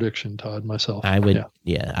that prediction, Todd, myself. I would,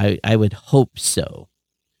 I would hope so.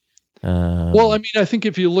 Well, I mean, I think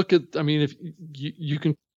if you look at, if you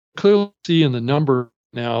can clearly see in the number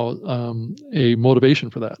now a motivation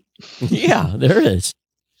for that. Yeah, there is.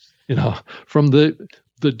 From the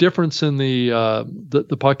difference in the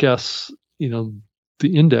podcasts,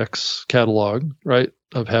 the index catalog, right,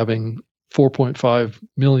 of having 4.5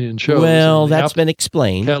 million shows. Well, that's been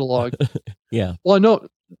explained. Catalog. Yeah. Well, no,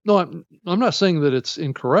 I'm not saying that it's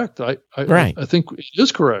incorrect. I think it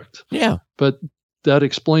is correct. Yeah. But that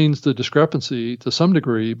explains the discrepancy to some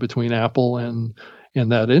degree between Apple and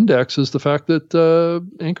that index, is the fact that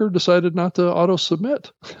Anchor decided not to auto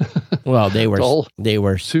submit. Well, they were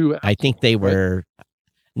too. I think they were.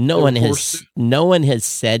 No one has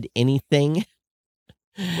said anything.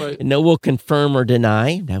 Right. No will confirm or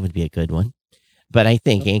deny. That would be a good one. But I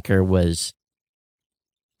think Anchor was.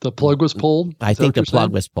 The plug was pulled? I think the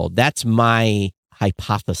plug was pulled. That's my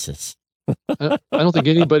hypothesis. I don't think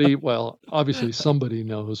anybody, well, obviously somebody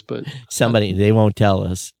knows, but. They won't tell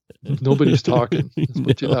us. Nobody's talking. Let's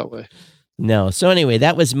put it that way. No. So anyway,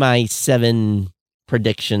 that was my 7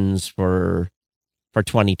 predictions for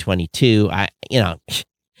 2022.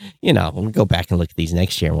 We'll go back and look at these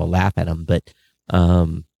next year and we'll laugh at them. But I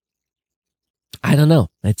don't know.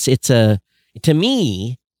 To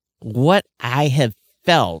me, what I have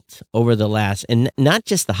felt over the last, and not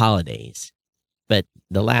just the holidays, but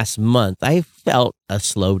the last month I felt a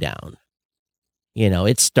slowdown.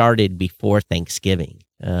 It started before Thanksgiving,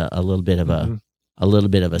 a little bit of a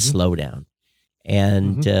slowdown.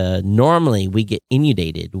 And normally we get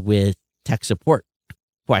inundated with tech support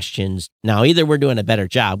questions. Now, either we're doing a better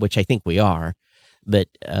job, which I think we are, but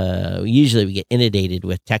usually we get inundated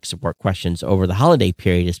with tech support questions over the holiday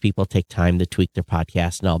period as people take time to tweak their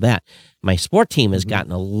podcast and all that. My sport team has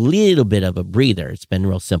gotten a little bit of a breather. It's been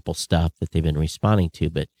real simple stuff that they've been responding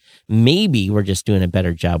to, but maybe we're just doing a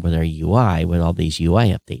better job with our UI with all these UI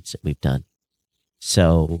updates that we've done.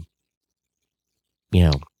 So,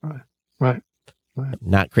 Right.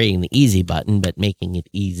 Not creating the easy button, but making it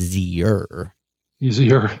easier.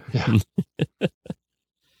 Yeah.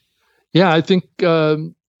 Yeah, I think, I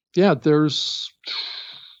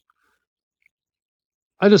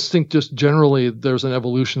just think just generally there's an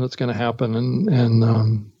evolution that's going to happen. And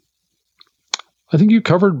I think you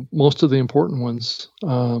covered most of the important ones.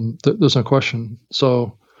 There's no question.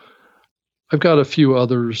 So I've got a few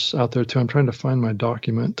others out there too. I'm trying to find my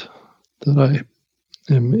document that I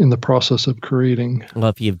am in the process of creating. Well,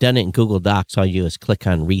 if you've done it in Google Docs, all you do is click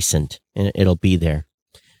on recent and it'll be there.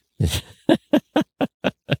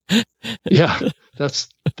 Yeah, that's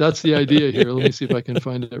the idea here. Let me see if I can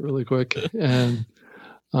find it really quick. And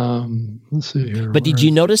let's see here. But did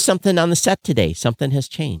you notice something on the set today? Something has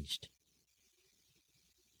changed.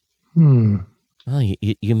 Oh,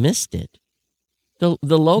 you missed it. The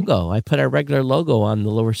logo. I put our regular logo on the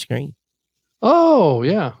lower screen. Oh,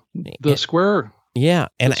 yeah. The square. Yeah,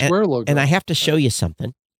 and square logo. And I have to show you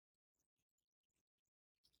something.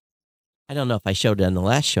 I don't know if I showed it on the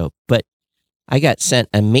last show, but I got sent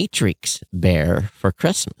a Matrix bear for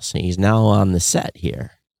Christmas. He's now on the set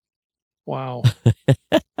here. Wow.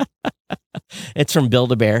 It's from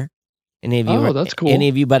Build-A-Bear. That's cool. Any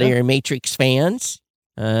of you buddy are Matrix fans?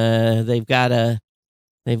 They've got a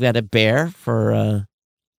bear for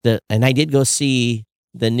and I did go see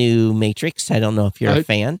the new Matrix. I don't know if you're a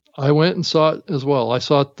fan. I went and saw it as well. I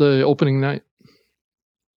saw it the opening night.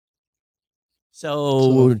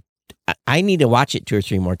 So I need to watch it 2 or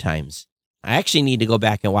 3 more times. I actually need to go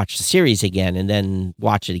back and watch the series again and then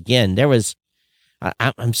watch it again.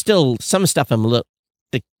 I'm still, some stuff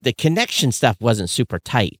the connection stuff wasn't super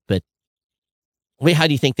tight, but how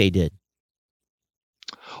do you think they did?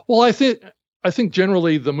 Well, I think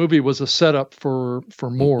generally the movie was a setup for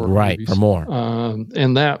more. Right, movies. for more.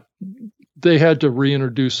 And that they had to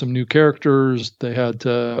reintroduce some new characters. They had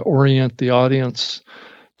to orient the audience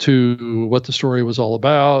to what the story was all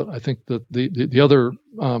about. I think that the other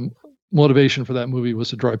motivation for that movie was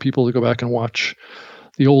to drive people to go back and watch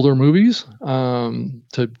the older movies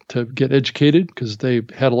to get educated, because they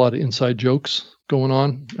had a lot of inside jokes going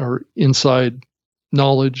on, or inside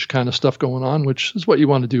knowledge kind of stuff going on, which is what you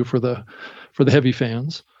want to do for the heavy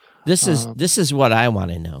fans. This is what I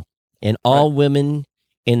want to know. And all women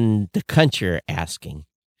in the country are asking,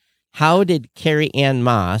 how did Carrie Ann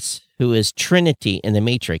Moss, who is Trinity in the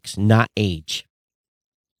Matrix, not age?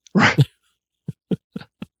 Right.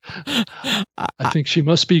 I think she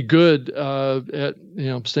must be good at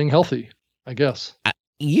staying healthy, I guess.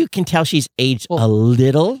 You can tell she's aged a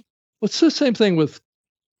little. It's the same thing with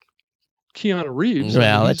Keanu Reeves.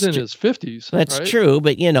 Well, he's in his 50s. That's right? true,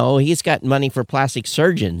 but he's got money for plastic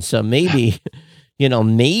surgeons, so maybe,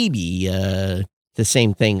 the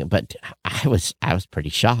same thing. But I was pretty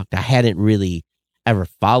shocked. I hadn't really ever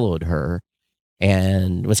followed her,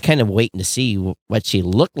 and was kind of waiting to see what she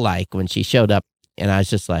looked like when she showed up. And I was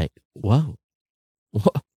just like, whoa.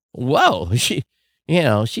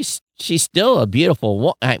 She's still a beautiful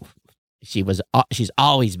woman. She's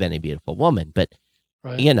always been a beautiful woman, but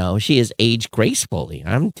she has aged gracefully.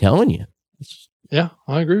 I'm telling you. Yeah,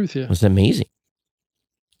 I agree with you. It was amazing.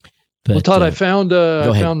 But, well, Todd, I found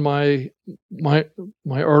my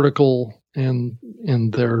article and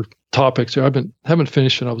their topics here. Haven't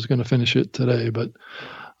finished it. I was going to finish it today, but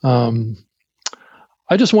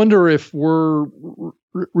I just wonder if we're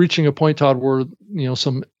reaching a point, Todd, where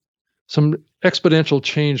some exponential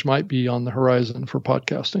change might be on the horizon for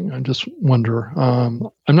podcasting. I just wonder.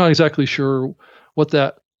 I'm not exactly sure what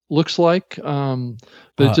that looks like, but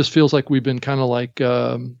it just feels like we've been kind of like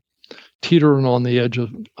teetering on the edge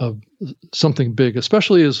of something big,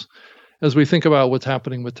 especially as we think about what's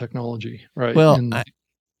happening with technology, right? Well,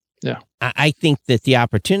 I think that the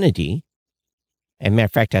opportunity, and matter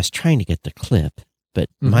of fact, I was trying to get the clip, but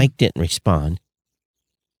Mike didn't respond.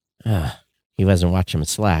 He wasn't watching the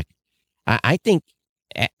Slack. I think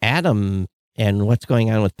Adam and what's going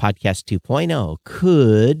on with Podcast 2.0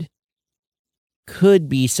 could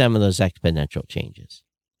be some of those exponential changes.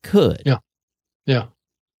 Could. Yeah.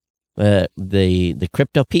 the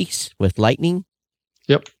crypto piece with Lightning.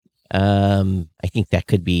 Yep. I think that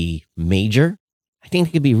could be major. I think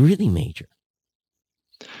it could be really major.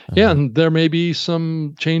 Yeah, and there may be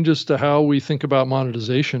some changes to how we think about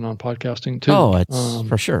monetization on podcasting too. Oh, it's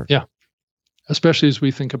for sure. Yeah. Especially as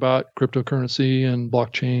we think about cryptocurrency and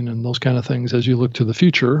blockchain and those kind of things as you look to the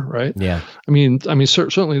future, right? Yeah. I mean,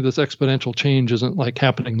 certainly this exponential change isn't like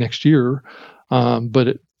happening next year, but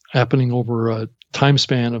it happening over a time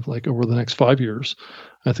span of like over the next 5 years.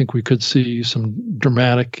 I think we could see some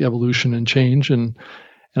dramatic evolution and change, and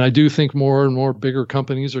I do think more and more bigger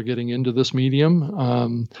companies are getting into this medium.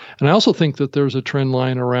 And I also think that there's a trend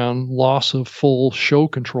line around loss of full show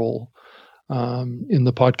control in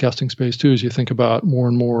the podcasting space too, as you think about more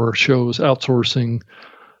and more shows outsourcing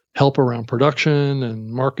help around production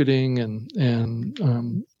and marketing,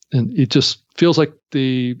 and it just feels like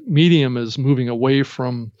the medium is moving away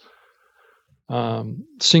from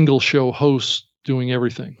single show hosts doing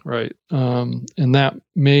everything, right? And that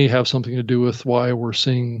may have something to do with why we're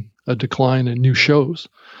seeing a decline in new shows.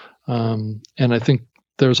 And I think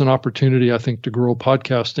there's an opportunity, to grow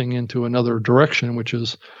podcasting into another direction, which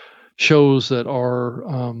is shows that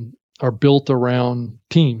are built around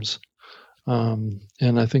teams. And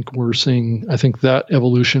I think we're seeing, that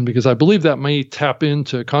evolution, because I believe that may tap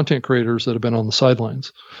into content creators that have been on the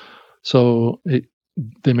sidelines. So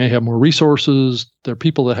they may have more resources. There are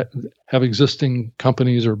people that have existing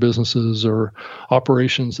companies or businesses or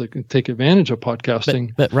operations that can take advantage of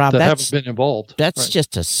podcasting, but Rob, that haven't been involved. That's right?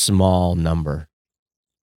 just a small number.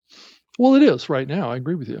 Well, it is right now. I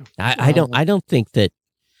agree with you. I don't think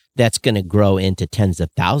that's going to grow into tens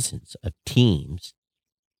of thousands of teams.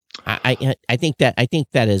 I think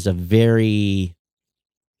that is a very,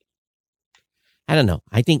 I don't know.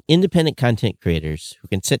 I think independent content creators who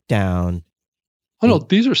can sit down. Oh no,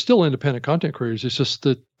 these are still independent content creators. It's just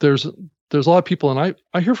that there's a lot of people, and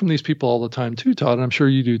I hear from these people all the time too, Todd, and I'm sure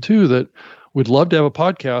you do too, that would love to have a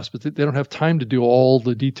podcast, but they don't have time to do all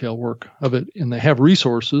the detail work of it, and they have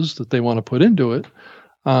resources that they want to put into it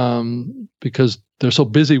because they're so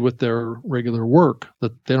busy with their regular work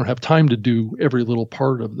that they don't have time to do every little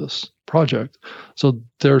part of this project. So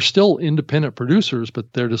they're still independent producers,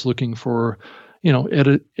 but they're just looking for,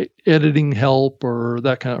 editing help or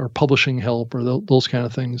that kind of, or publishing help or those kind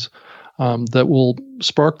of things that will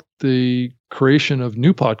spark the creation of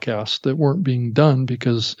new podcasts that weren't being done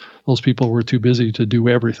because those people were too busy to do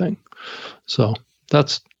everything. So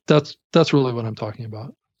that's really what I'm talking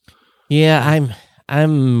about. Yeah, I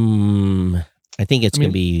think it's going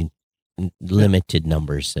to be limited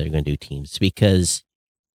numbers that are going to do teams because,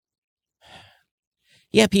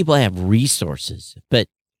 people have resources, but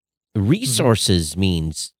resources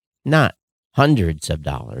means not hundreds of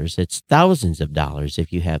dollars; it's thousands of dollars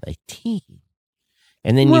if you have a team.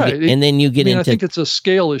 And then you get into. I think it's a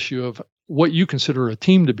scale issue of what you consider a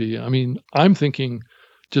team to be. I mean, I'm thinking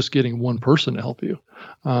just getting one person to help you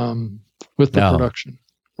with the production.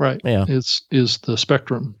 Right. Yeah. Is the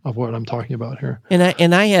spectrum of what I'm talking about here.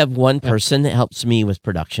 And I have one person that helps me with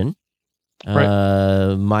production.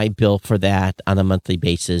 Right. My bill for that on a monthly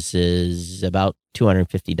basis is about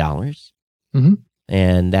 $250. Mm-hmm.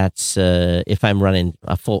 And that's if I'm running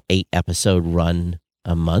a full 8 episode run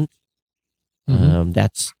a month. Mm-hmm.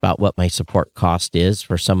 That's about what my support cost is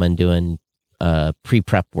for someone doing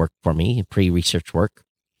pre-prep work for me, pre-research work.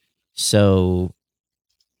 So,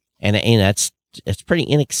 and it's pretty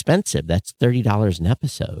inexpensive. That's $30 an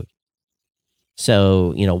episode.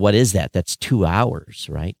 So, what is that? That's 2 hours,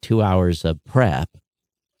 right? 2 hours of prep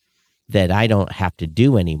that I don't have to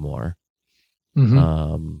do anymore.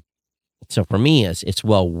 Mm-hmm. So for me, it's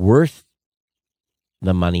well worth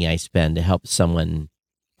the money I spend to help someone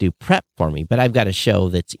do prep for me. But I've got a show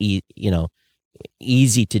that's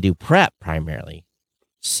easy to do prep primarily.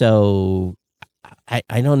 So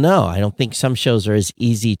I don't know. I don't think some shows are as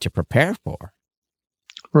easy to prepare for.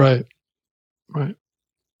 Right.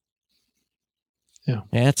 Yeah.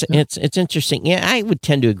 It's interesting. Yeah, I would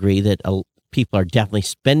tend to agree that people are definitely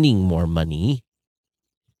spending more money.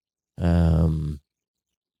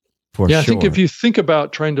 For sure. I think if you think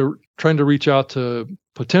about trying to reach out to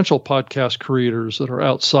potential podcast creators that are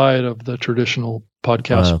outside of the traditional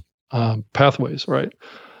podcast pathways, right?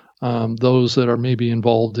 Those that are maybe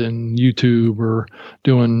involved in YouTube or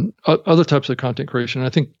doing other types of content creation. I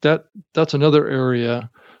think that's another area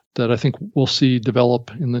that I think we'll see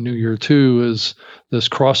develop in the new year too, is this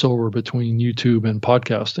crossover between YouTube and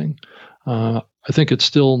podcasting. I think it's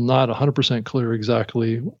still not 100% clear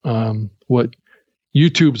exactly what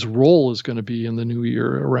YouTube's role is going to be in the new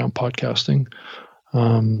year around podcasting.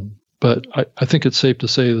 But I think it's safe to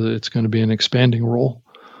say that it's going to be an expanding role.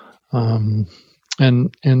 And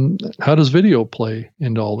how does video play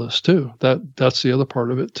into all this too? That's the other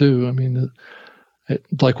part of it too. I mean,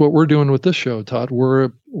 like what we're doing with this show, Todd,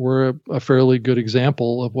 we're a fairly good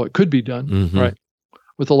example of what could be done, right?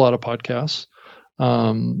 With a lot of podcasts,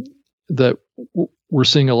 that we're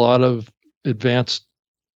seeing a lot of advanced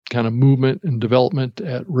kind of movement and development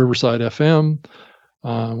at Riverside FM,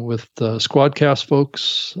 with the Squadcast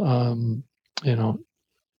folks.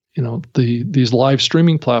 These live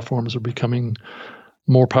streaming platforms are becoming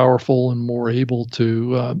more powerful and more able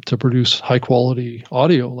to produce high quality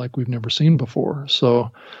audio like we've never seen before.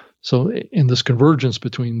 So in this convergence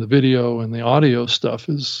between the video and the audio stuff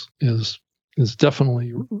is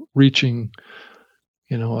definitely reaching,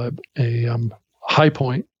 a high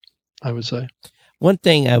point, I would say. One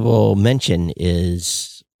thing I will mention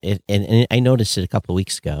is, and I noticed it a couple of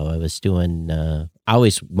weeks ago. I was doing, I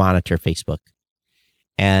always monitor Facebook,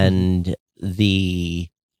 and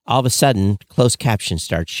all of a sudden, closed captions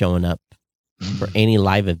start showing up for any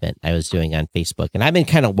live event I was doing on Facebook, and I've been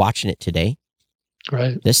kind of watching it today.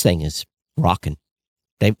 Right, this thing is rocking.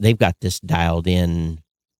 They've got this dialed in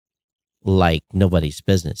like nobody's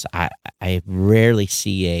business. I rarely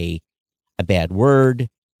see a bad word.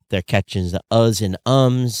 They're catching the uhs and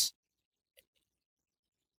ums.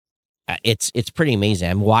 It's pretty amazing.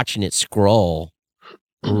 I'm watching it scroll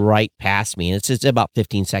right past me, and it's about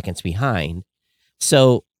 15 seconds behind.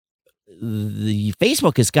 So the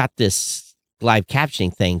Facebook has got this live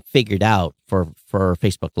captioning thing figured out for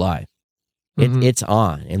Facebook Live. It's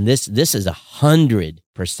on, and this is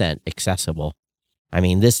 100% accessible. I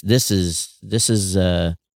mean, this is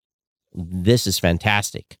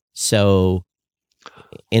fantastic. So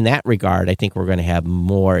in that regard, I think we're going to have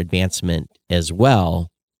more advancement as well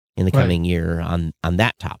in the coming year on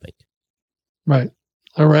that topic. Right.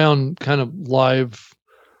 Around kind of live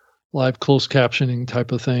closed captioning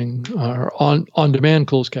type of thing, or on demand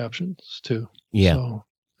closed captions too. Yeah. So,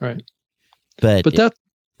 right. But that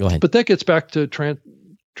go ahead. But that gets back to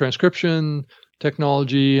transcription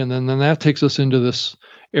technology, and then that takes us into this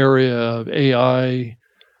area of AI.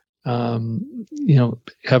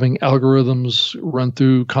 Having algorithms run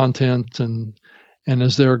through content, and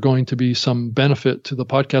is there going to be some benefit to the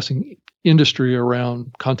podcasting industry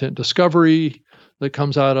around content discovery that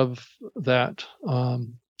comes out of that?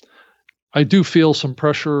 I do feel some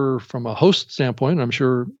pressure from a host standpoint. I'm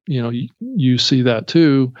sure you see that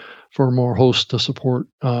too, for more hosts to support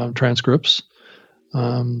transcripts,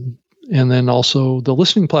 and then also the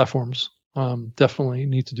listening platforms definitely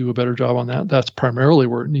need to do a better job on that. That's primarily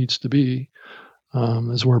where it needs to be,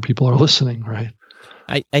 is where people are listening, right?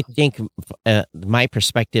 I think my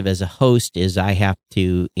perspective as a host is I have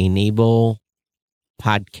to enable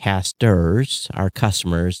podcasters, our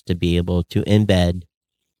customers, to be able to embed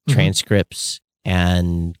transcripts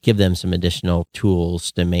and give them some additional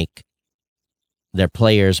tools to make their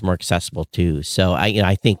players more accessible too. So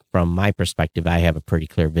I think from my perspective, I have a pretty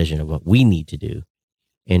clear vision of what we need to do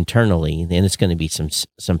internally. And it's going to be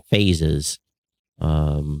some phases,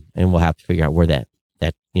 and we'll have to figure out where that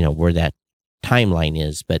timeline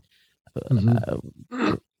is. But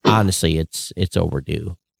honestly, it's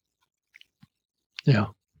overdue. Yeah.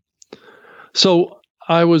 So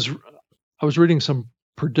I was reading some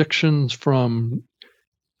predictions from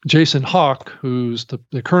Jason Hawk, who's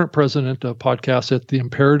the current president of podcasts at the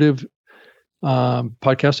Imperative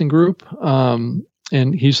podcasting group,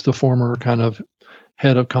 and he's the former kind of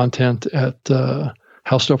head of content at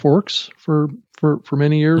How Stuff Works for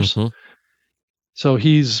many years. So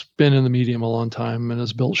he's been in the medium a long time and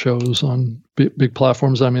has built shows on big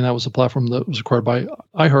platforms. I mean, that was a platform that was acquired by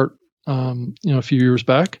iHeart, a few years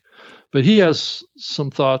back. But he has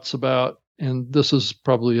some thoughts about, and this is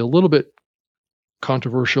probably a little bit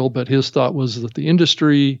controversial, but his thought was that the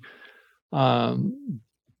industry at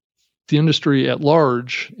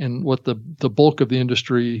large, and what the bulk of the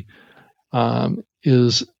industry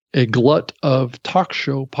is a glut of talk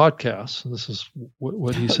show podcasts. This is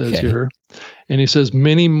what he says here. And he says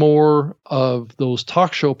many more of those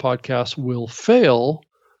talk show podcasts will fail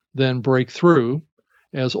than break through,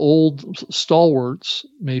 as old stalwarts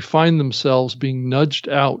may find themselves being nudged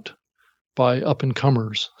out by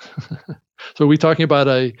up-and-comers. So are we talking about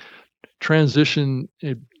a transition,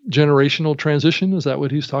 a generational transition? Is that what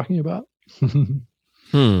he's talking about?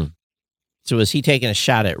 So is he taking a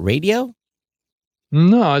shot at radio?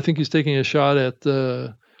 No, I think he's taking a shot at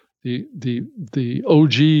the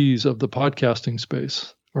OGs of the podcasting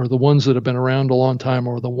space, or the ones that have been around a long time,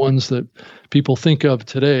 or the ones that people think of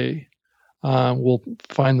today, will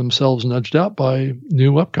find themselves nudged out by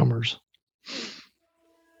new upcomers.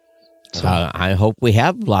 So I hope we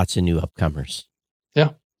have lots of new upcomers. Yeah.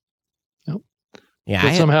 Yeah.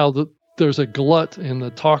 But somehow there's a glut in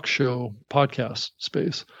the talk show podcast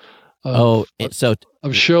space. So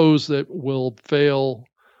Of shows that will fail.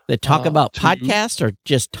 they talk about podcasts or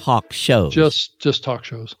just talk shows? Just talk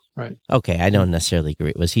shows, right? Okay, I don't necessarily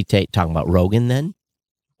agree. Was he talking about Rogan then?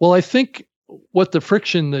 Well, I think what the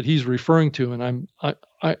friction that he's referring to, and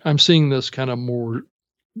I'm seeing this kind of more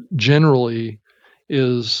generally,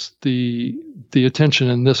 is the attention,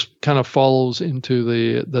 and this kind of follows into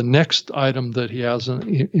the next item that he has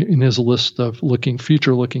in his list of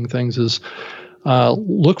future looking things is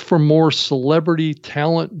look for more celebrity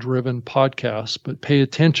talent driven podcasts, but pay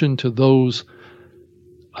attention to those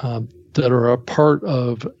that are a part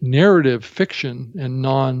of narrative fiction and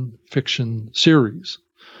non-fiction series.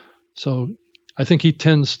 So I think he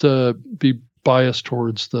tends to be biased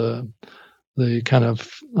towards the kind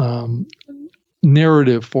of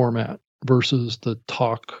narrative format versus the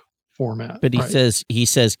talk format. But he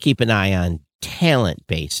says keep an eye on talent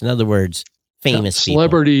base. In other words, famous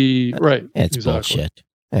celebrity, people. Right? It's bullshit.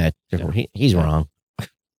 He's wrong.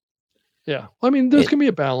 Yeah, I mean, there's gonna be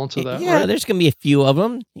a balance of that. Yeah, right? there's gonna be a few of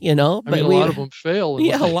them, but a lot of them fail.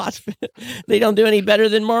 Yeah, a lot. They don't do any better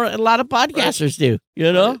than a lot of podcasters do.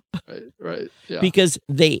 Right. Yeah. Because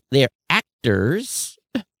they're actors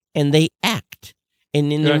and they act,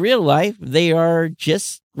 and in real life they are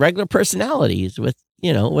just regular personalities with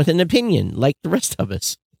an opinion like the rest of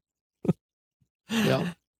us.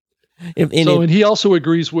 Yeah. And he also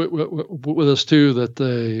agrees with us too that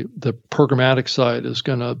the programmatic side is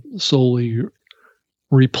going to solely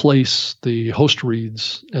replace the host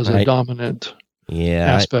reads as a dominant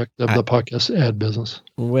aspect of the podcast ad business.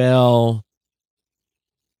 Well,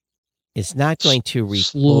 it's not going to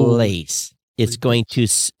replace. It's going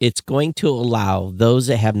to allow those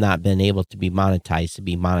that have not been able to be monetized to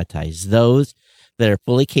be monetized. Those that are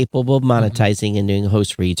fully capable of monetizing and doing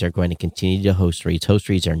host reads are going to continue to host reads. Host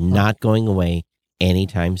reads are not going away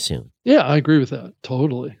anytime soon. Yeah, I agree with that.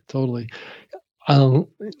 Totally.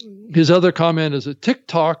 His other comment is that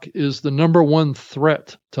TikTok is the number one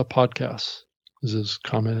threat to podcasts, is his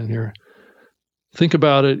comment in here. Think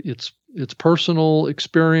about it. It's personal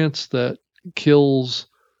experience that kills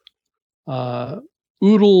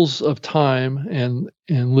oodles of time and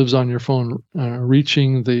lives on your phone,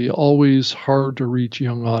 reaching the always hard to reach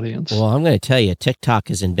young audience. Well, I'm going to tell you, TikTok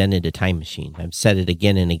has invented a time machine. I've said it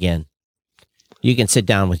again and again. You can sit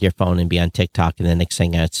down with your phone and be on TikTok, and the next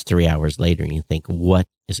thing it's 3 hours later, and you think, what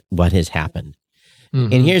has happened?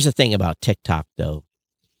 Mm-hmm. And here's the thing about TikTok, though.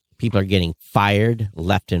 People are getting fired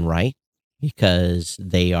left and right because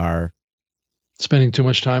they are spending too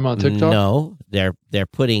much time on TikTok? No, they're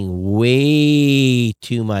putting way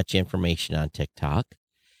too much information on TikTok.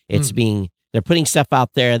 They're putting stuff out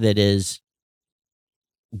there that is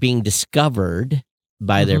being discovered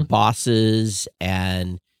by their bosses,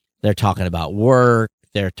 and they're talking about work.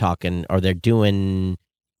 They're doing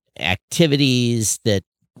activities that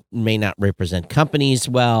may not represent companies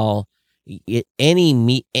well.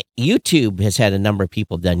 YouTube has had a number of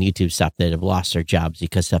people done YouTube stuff that have lost their jobs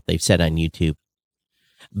because stuff they've said on YouTube.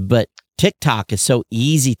 But TikTok is so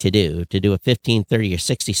easy to do a 15, 30, or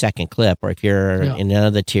 60-second clip, or if you're in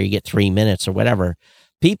another tier, you get 3 minutes or whatever.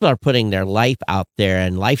 People are putting their life out there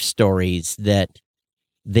and life stories that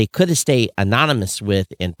they could have stayed anonymous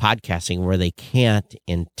with in podcasting where they can't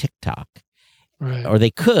in TikTok. Right. Or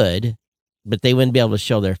they could, but they wouldn't be able to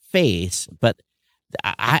show their face. But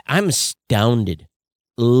I'm astounded,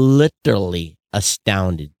 literally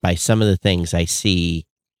astounded by some of the things I see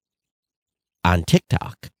on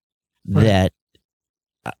TikTok that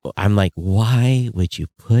I'm like, why would you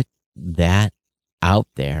put that out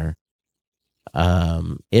there?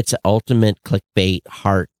 It's ultimate clickbait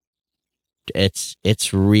heart.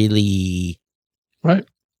 It's really right.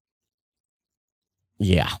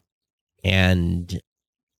 Yeah. And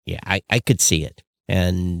I could see it.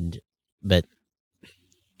 But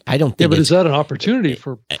I don't think but is that an opportunity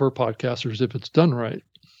for podcasters if it's done right?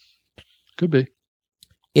 Could be.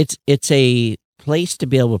 It's a place to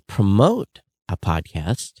be able to promote a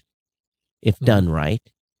podcast if done right.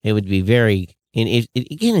 It would be very, and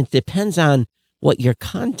it depends on what your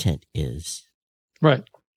content is. Right.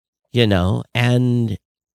 And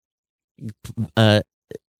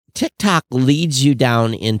TikTok leads you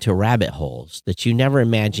down into rabbit holes that you never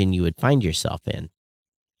imagined you would find yourself in.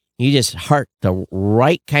 You just heart the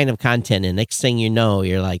right kind of content, and next thing you know,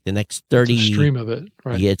 you're like the next 30... It's a stream of it,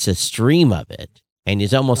 right? It's a stream of it, and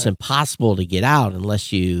it's almost impossible to get out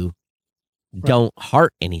unless you don't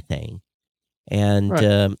heart anything.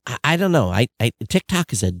 And I don't know.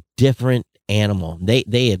 TikTok is a different animal. They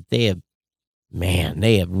have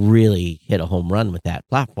really hit a home run with that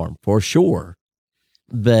platform for sure.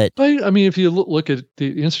 But I mean, if you look at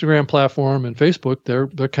the Instagram platform and Facebook, they're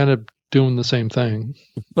kind of doing the same thing.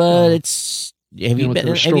 it's have you with their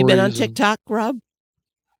been on stories and- TikTok, Rob?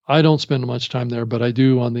 I don't spend much time there, but I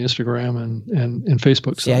do on the Instagram and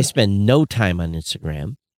Facebook See, I side. spend no time on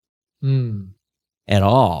Instagram Mm, at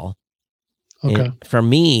all. okay. And for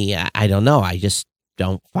me, I don't know. I just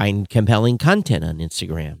don't find compelling content on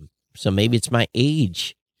Instagram. So maybe it's my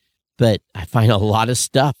age, but I find a lot of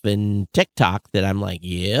stuff in TikTok that I'm like,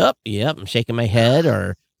 yep, I'm shaking my head,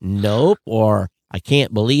 or nope, or I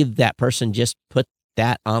can't believe that person just put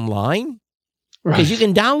that online. Right. Because you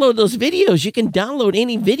can download those videos. You can download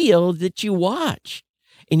any video that you watch.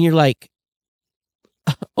 And you're like,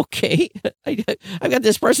 okay, I've got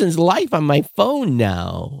this person's life on my phone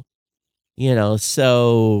now.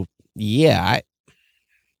 So yeah, I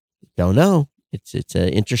don't know. It's an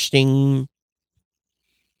interesting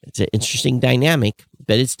dynamic,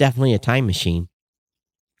 but it's definitely a time machine.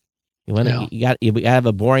 You got to have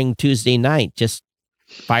a boring Tuesday night, just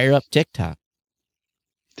fire up TikTok.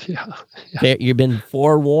 Yeah. You've been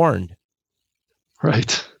forewarned. Right.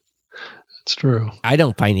 That's true. I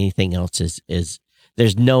don't find anything else is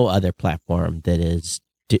there's no other platform that is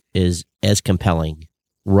as compelling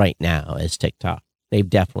right now as TikTok. They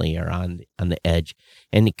definitely are on the edge,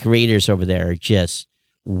 and the creators over there are just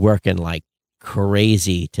working like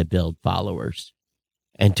crazy to build followers.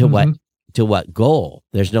 And to what goal?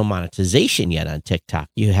 There's no monetization yet on TikTok.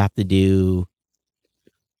 You have to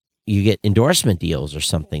you get endorsement deals or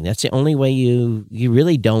something. That's the only way you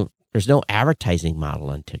really don't. There's no advertising model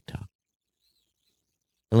on TikTok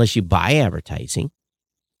unless you buy advertising.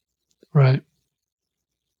 Right.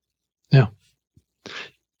 Yeah.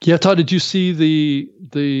 Yeah, Todd, did you see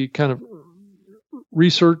the kind of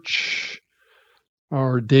research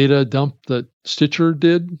or data dump that Stitcher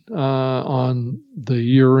did on the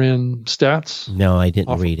year-end stats? No, I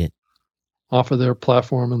didn't read it. Off of their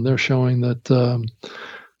platform, and they're showing that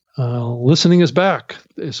listening is back.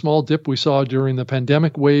 A small dip we saw during the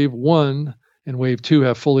pandemic wave 1 and wave 2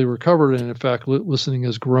 have fully recovered, and in fact, listening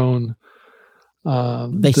has grown.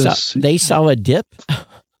 They saw a dip.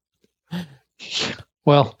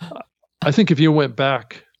 Well, I think if you went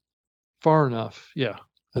back far enough, yeah.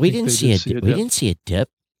 We didn't see a dip. We didn't see a dip.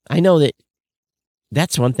 I know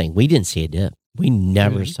that's one thing. We didn't see a dip. We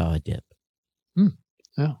never saw a dip.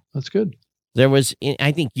 Yeah, that's good. There was,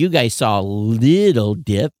 I think you guys saw a little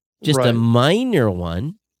dip, just a minor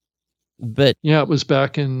one. But yeah, it was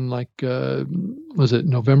back in was it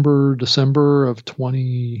November, December of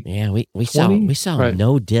 20? Yeah, we saw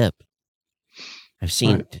no dip. I've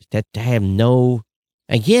seen that. I have no.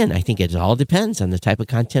 Again, I think it all depends on the type of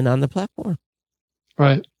content on the platform.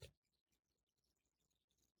 Right.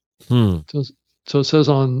 So it says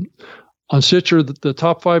on Stitcher that the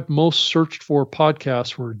top 5 most searched for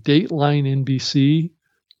podcasts were Dateline NBC,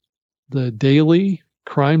 The Daily,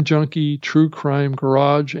 Crime Junkie, True Crime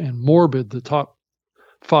Garage, and Morbid. The top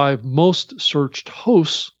 5 most searched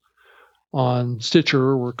hosts on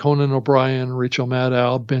Stitcher were Conan O'Brien, Rachel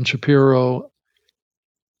Maddow, Ben Shapiro,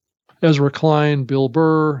 Ezra Klein, Bill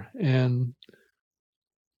Burr, and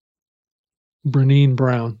Brené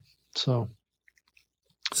Brown. So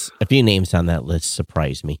a few names on that list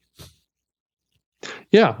surprised me.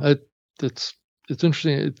 Yeah, it's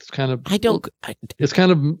interesting. It's kind of it's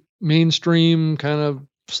kind of mainstream, kind of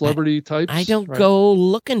celebrity types. I don't go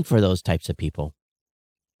looking for those types of people.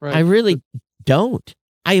 Right. I really don't.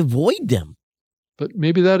 I avoid them. But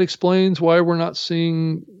maybe that explains why we're not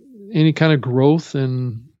seeing any kind of growth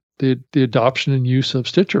in the adoption and use of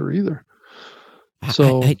Stitcher either.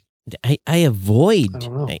 So I avoid. I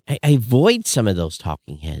don't know. I avoid some of those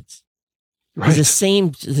talking heads. Right.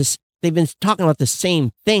 They've been talking about the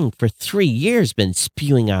same thing for 3 years, been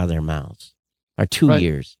spewing out of their mouths, or 2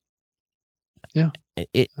 years. Yeah.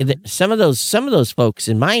 Some of those folks,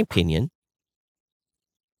 in my opinion,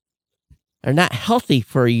 are not healthy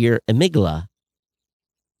for your amygdala.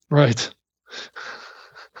 Right.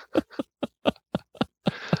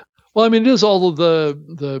 Well, I mean, it is all of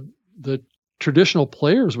the traditional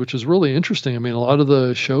players, which is really interesting. I mean, a lot of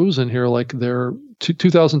the shows in here, like their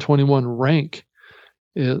 2021 rank,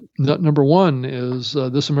 number 1 is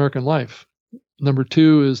This American Life. Number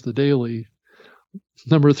 2 is The Daily.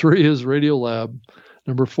 Number 3 is Radiolab.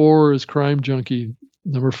 Number 4 is Crime Junkie.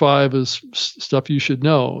 Number 5 is Stuff You Should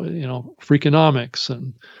Know, Freakonomics,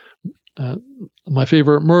 and My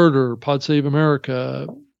Favorite Murder, Pod Save America,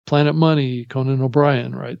 Planet Money, Conan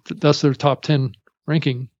O'Brien, right? That's their top 10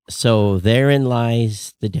 ranking. So therein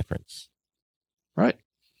lies the difference. Right.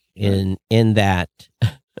 In that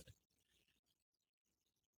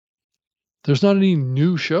there's not any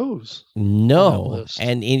new shows. No. list.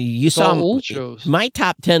 And you It's saw all old shows. my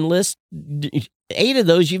top 10 list, 8 of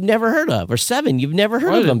those you've never heard of, or 7 you've never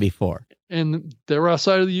heard of them before. And they're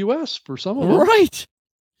outside of the U.S. for some of them. Right.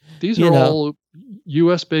 These are all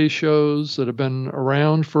U.S.-based shows that have been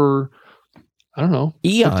around for, I don't know,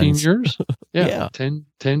 Eons. 15 years? Yeah, Yeah.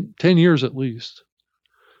 10 years at least.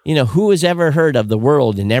 Who has ever heard of The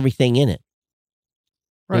World and everything in it?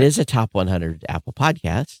 Right. It is a top 100 Apple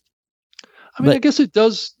podcast. I mean, But- I guess it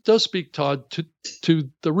does speak, Todd, to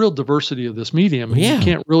the real diversity of this medium. I mean, Yeah. You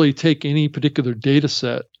can't really take any particular data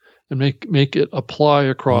set and make it apply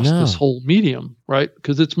across this whole medium, right?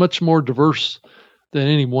 Because it's much more diverse than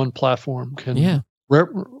any one platform can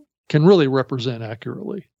can really represent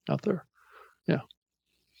accurately out there.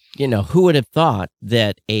 Yeah. Who would have thought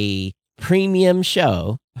that a premium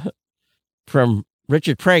show from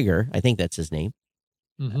Richard Prager, I think that's his name,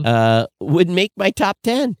 would make my top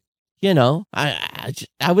 10. I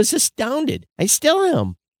was astounded. I still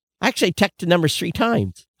am. I actually checked the numbers 3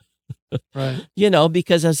 times, Right.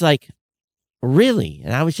 because I was like, really?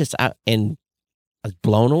 And I was just, I was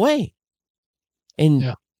blown away. And,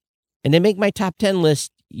 Yeah. and they make my top 10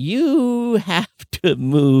 list. You have to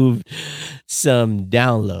move some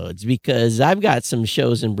downloads because I've got some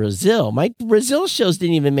shows in Brazil. My Brazil shows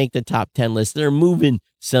didn't even make the top 10 list. They're moving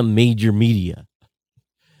some major media,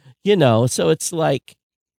 so it's like,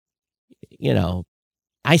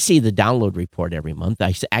 I see the download report every month.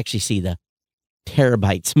 I actually see the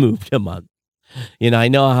terabytes moved a month. I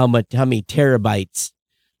know how many terabytes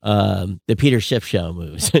the Peter Schiff show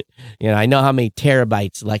moves. I know how many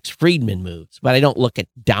terabytes Lex Friedman moves, but I don't look at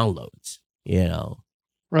downloads,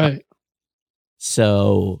 Right.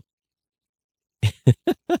 So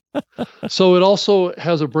So it also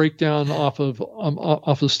has a breakdown off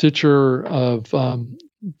of Stitcher of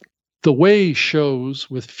the way shows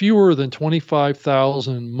with fewer than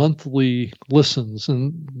 25,000 monthly listens,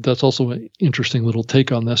 and that's also an interesting little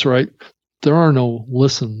take on this, right? There are no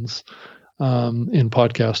listens in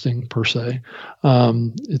podcasting per se.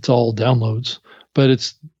 It's all downloads,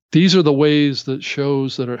 but these are the ways that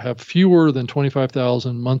shows that have fewer than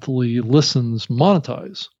 25,000 monthly listens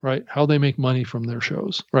monetize, right? How they make money from their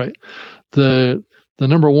shows, right? The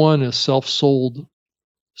number one is self-sold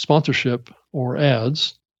sponsorship or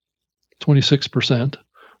ads, 26%.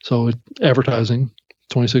 So advertising,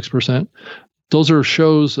 26%. Those are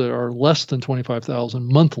shows that are less than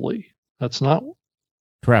 25,000 monthly. That's not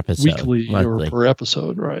per episode, weekly monthly. or per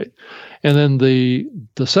episode, right? And then the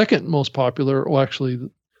second most popular,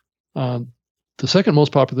 the second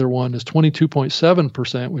most popular one is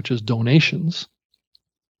 22.7%, which is donations.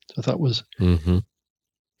 I thought was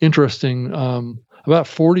interesting. About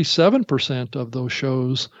 47% of those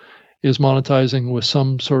shows is monetizing with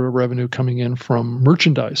some sort of revenue coming in from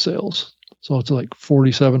merchandise sales. So it's like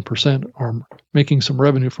 47% are making some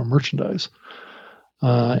revenue from merchandise.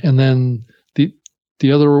 And then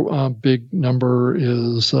the other big number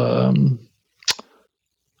is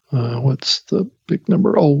what's the big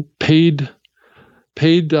number? Oh, paid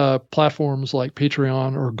platforms like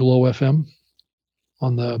Patreon or Glow FM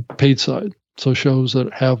on the paid side. So shows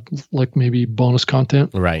that have like maybe bonus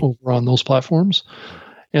content over on those platforms.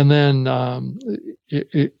 And then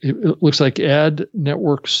it looks like ad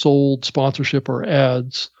network sold sponsorship or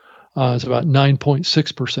ads is about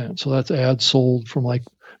 9.6%. So that's ads sold from like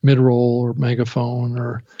Midroll or Megaphone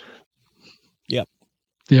or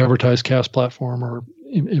the Advertised Cast platform or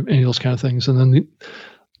any of those kind of things. And then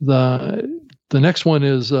the next one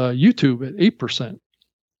is YouTube at 8%.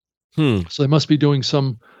 So they must be doing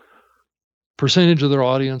some percentage of their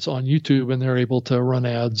audience on YouTube, and they're able to run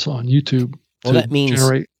ads on YouTube to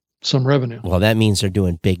generate some revenue. Well, that means they're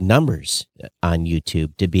doing big numbers on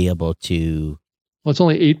YouTube to be able to. Well, it's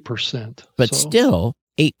only 8%. But still,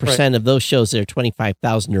 8% of those shows that are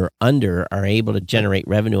 25,000 or under are able to generate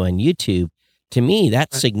revenue on YouTube. To me,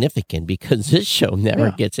 that's significant because this show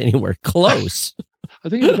never gets anywhere close. I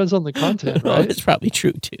think it depends on the content, right? It's probably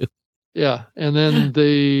true too. Yeah, and then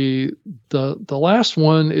the last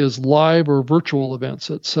one is live or virtual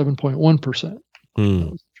events at 7.1%. That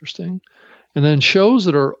was interesting. And then shows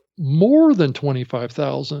that are more than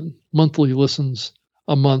 25,000 monthly listens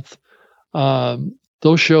a month.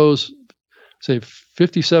 Those shows, say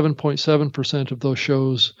 57.7% of those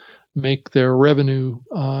shows make their revenue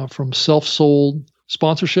from self-sold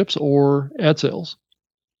sponsorships or ad sales.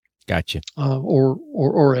 Gotcha.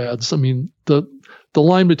 Or ads. I mean, the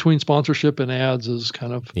line between sponsorship and ads is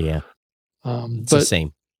kind of it's the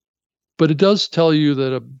same. But it does tell you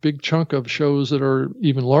that a big chunk of shows that are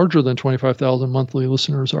even larger than 25,000 monthly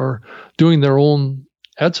listeners are doing their own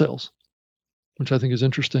ad sales, which I think is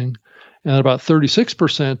interesting. And about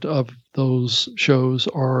 36% of those shows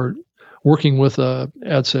are working with a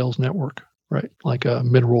ad sales network, right? Like a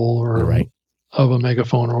Midroll or Right. of a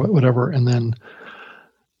Megaphone or whatever. And then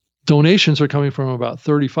donations are coming from about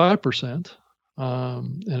 35%.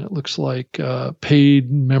 And it looks like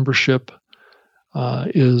paid membership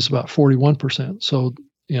is about 41%. So,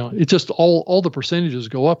 it just all the percentages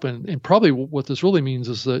go up. And probably what this really means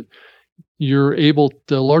is that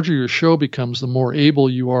the larger your show becomes, the more able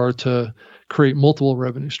you are to create multiple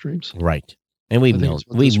revenue streams. Right. And we've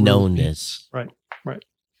known this. Right.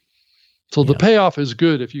 So the payoff is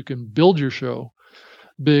good if you can build your show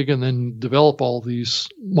big and then develop all these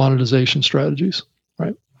monetization strategies.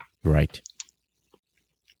 Right. Right.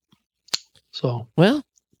 So, well,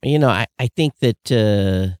 I think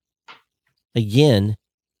that, again,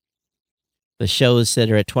 the shows that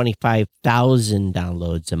are at 25,000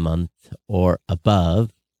 downloads a month or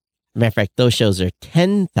above, matter of fact, those shows are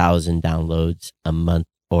 10,000 downloads a month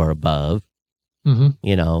or above, are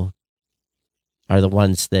the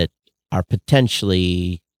ones that are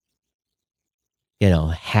potentially,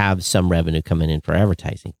 have some revenue coming in for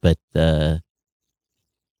advertising, but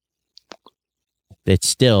it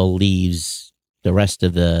still leaves the rest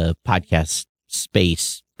of the podcast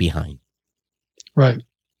space behind. Right.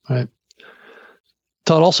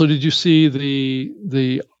 Todd, also, did you see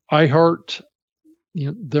the iHeart,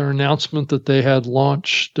 their announcement that they had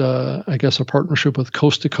launched, I guess, a partnership with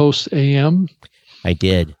Coast to Coast AM? I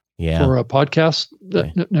did, yeah. For a podcast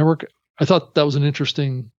network. I thought that was an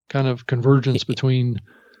interesting kind of convergence between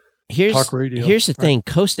talk radio. Here's the thing.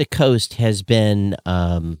 Coast to Coast has been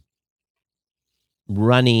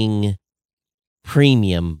running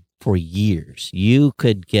premium for years. You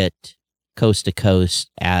could get Coast to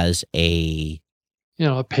Coast as a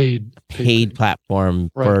paid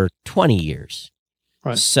platform for 20 years.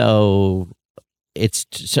 Right. So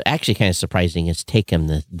it's actually kind of surprising it's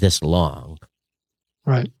taken this long.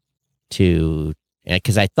 Right.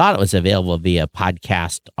 Because I thought it was available via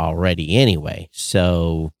podcast already anyway.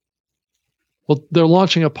 So. Well, they're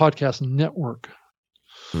launching a podcast network.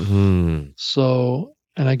 Mm-hmm. So,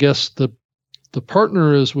 and I guess the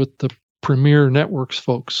partner is with the Premier Networks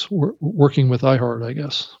folks working with iHeart, I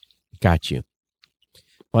guess. Got you.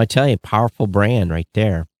 Well, I tell you, powerful brand right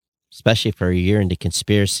there, especially for you're into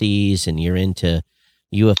conspiracies and you're into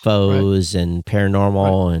UFOs and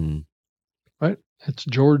paranormal and. Right. It's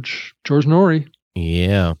George Norrie.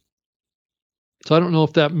 Yeah. So I don't know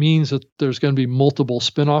if that means that there's going to be multiple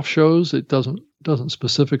spin-off shows. It doesn't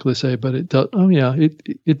specifically say, but it does. Oh yeah,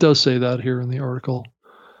 it does say that here in the article.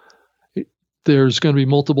 There's going to be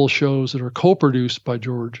multiple shows that are co-produced by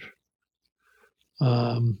George,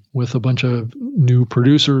 with a bunch of new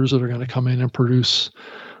producers that are going to come in and produce,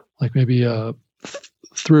 like maybe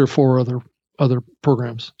 3 or 4 other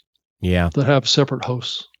programs. Yeah, that have separate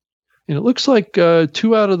hosts. And it looks like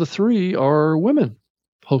 2 out of the 3 are women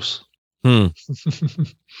hosts. Oh,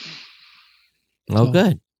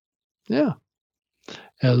 good. Yeah.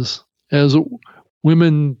 As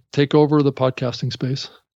women take over the podcasting space.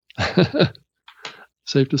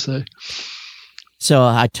 Safe to say. So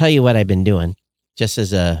I tell you what I've been doing, this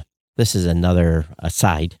is another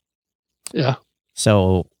aside. Yeah.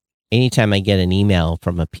 So anytime I get an email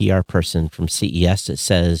from a PR person from CES that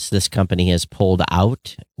says this company has pulled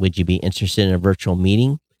out, would you be interested in a virtual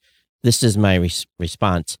meeting? This is my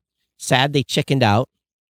response. Sad they chickened out.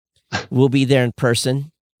 We'll be there in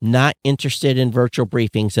person. Not interested in virtual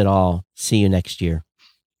briefings at all. See you next year.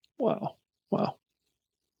 Wow.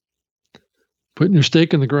 Putting your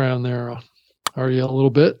stake in the ground there, are you a little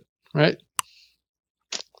bit, right?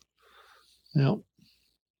 Yep.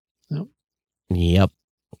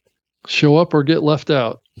 Show up or get left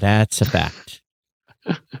out. That's a fact.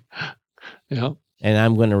 Yeah. And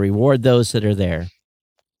I'm going to reward those that are there.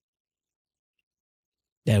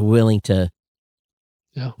 That are willing to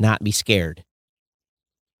not be scared.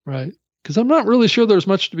 Right. Because I'm not really sure there's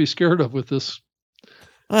much to be scared of with this.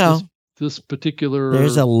 Well, this particular.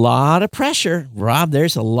 There's a lot of pressure, Rob.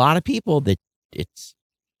 There's a lot of people that it's.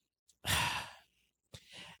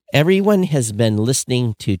 Everyone has been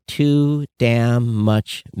listening to too damn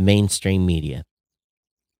much mainstream media.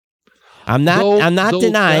 I'm not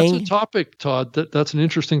denying. That's a topic, Todd. That's an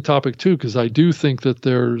interesting topic too, because I do think that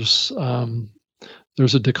there's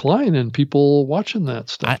a decline in people watching that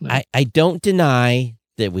stuff. I don't deny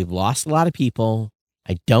that we've lost a lot of people.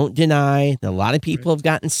 I don't deny that a lot of people have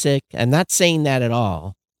gotten sick. I'm not saying that at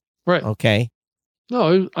all. Right. Okay.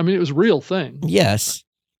 No, I mean, it was a real thing. Yes.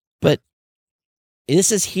 But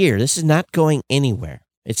this is here. This is not going anywhere.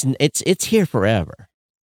 It's here forever.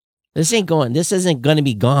 This ain't going. This isn't going to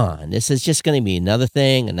be gone. This is just going to be another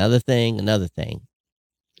thing, another thing, another thing.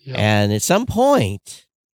 Yeah. And at some point,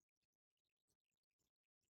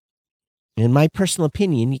 in my personal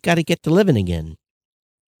opinion, you got to get to living again.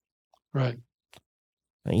 Right.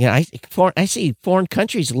 Yeah, I see foreign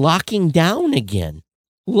countries locking down again,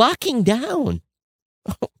 locking down.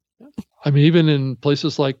 I mean, even in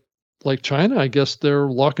places like China, I guess they're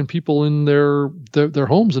locking people in their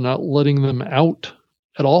homes and not letting them out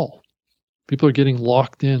at all. People are getting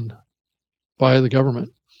locked in by the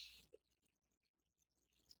government.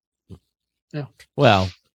 Yeah.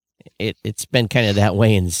 Well, it's been kind of that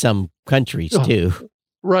way in some countries too.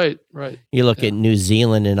 Right, right. You look at New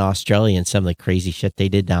Zealand and Australia and some of the crazy shit they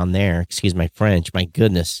did down there. Excuse my French. My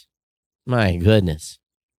goodness. How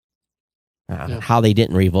they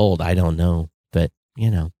didn't revolt, I don't know. But,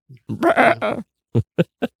 you know.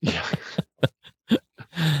 Yeah.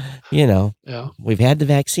 You know. Yeah. We've had the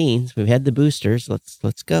vaccines. We've had the boosters.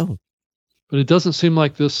 Let's go. But it doesn't seem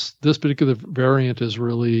like this particular variant is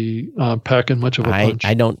really packing much of a punch.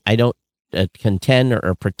 I don't contend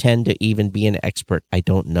or pretend to even be an expert. I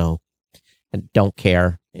don't know. I don't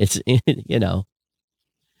care. It's, you know,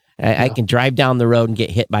 I can drive down the road and get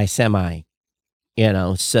hit by a semi, you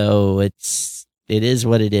know, so it is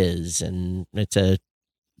what it is. And at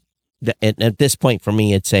this point for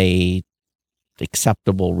me, it's a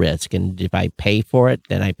acceptable risk. And if I pay for it,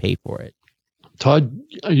 then I pay for it. Todd,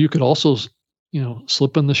 you could also,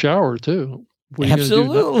 slip in the shower too. What are you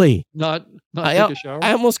Absolutely. Not take a shower.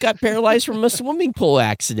 I almost got paralyzed from a swimming pool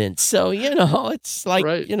accident. So, it's like,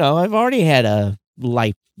 right. I've already had a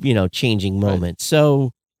life, changing moment. Right.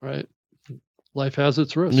 So, right. Life has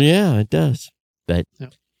its risks. Yeah, it does. But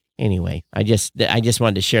anyway, I just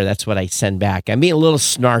wanted to share. That's what I send back. I'm being a little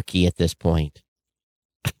snarky at this point.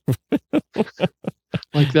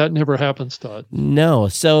 Like that never happens, Todd. No.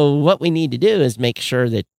 So what we need to do is make sure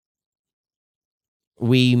that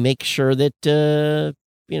we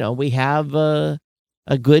have a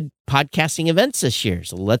good podcasting events this year.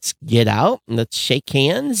 So let's get out and let's shake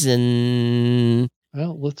hands and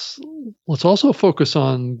let's also focus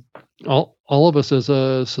on all of us as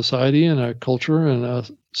a society and a culture and a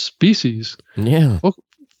species. Yeah.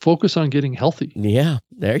 Focus on getting healthy. Yeah,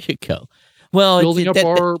 there you go. Well, building up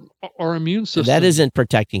our immune system. That isn't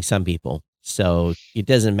protecting some people. So it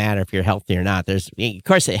doesn't matter if you're healthy or not. Of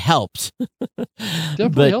course it helps.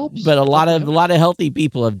 Definitely helps. But a lot of healthy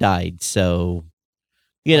people have died. So,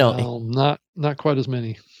 not quite as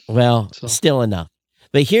many. Well, still enough.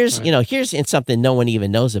 But here's something no one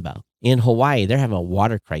even knows about. In Hawaii, they're having a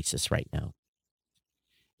water crisis right now.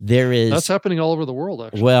 That's happening all over the world,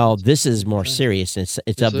 actually. Well, this is more serious.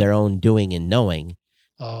 It's of their own doing and knowing.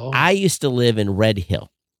 Oh. I used to live in Red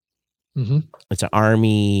Hill. Mm-hmm. It's an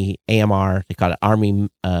Army AMR. They call it Army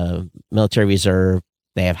Military Reserve.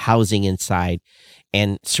 They have housing inside.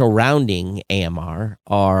 And surrounding AMR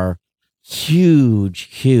are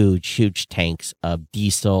huge tanks of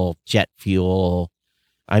diesel, jet fuel.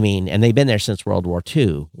 And they've been there since World War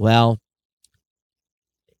II. Well,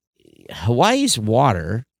 Hawaii's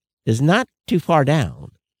water is not too far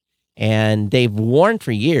down. And they've warned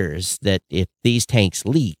for years that if these tanks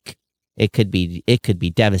leak, it could be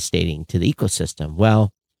devastating to the ecosystem.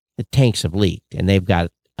 Well, the tanks have leaked, and they've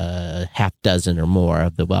got a half dozen or more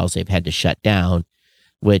of the wells they've had to shut down,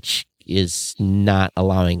 which is not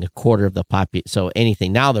allowing a quarter of the population. So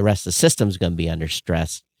anything now, the rest of the system's going to be under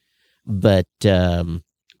stress. But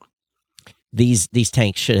these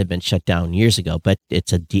tanks should have been shut down years ago. But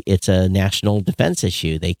it's a national defense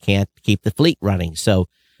issue. They can't keep the fleet running. So.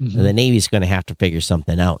 Mm-hmm. The Navy's going to have to figure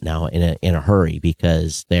something out now in a hurry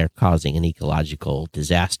because they're causing an ecological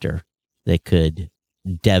disaster that could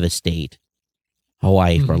devastate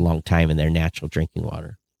Hawaii for a long time in their natural drinking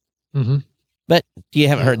water. Mm-hmm. But you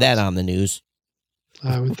haven't heard that on the news.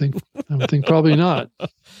 I would think probably not. Of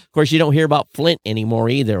course, you don't hear about Flint anymore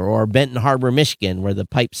either, or Benton Harbor, Michigan, where the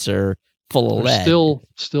pipes are full of lead.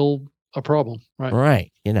 Still a problem, right?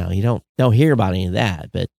 Right. You don't hear about any of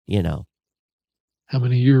that, but how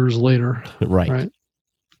many years later? Right.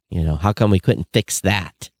 How come we couldn't fix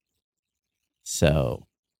that? So,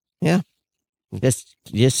 yeah,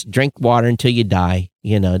 just drink water until you die.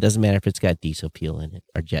 It doesn't matter if it's got diesel fuel in it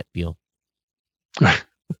or jet fuel.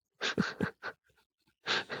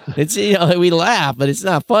 It's, we laugh, but it's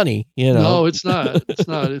not funny, No, it's not. It's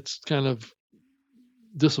not. It's kind of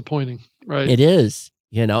disappointing, right? It is,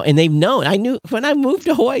 and they've known. I knew when I moved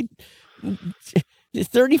to Hawaii.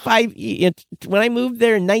 35 when I moved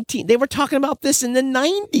there in 19 they were talking about this in the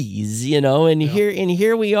 90s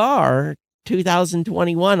here we are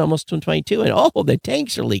 2021 almost 2022 and the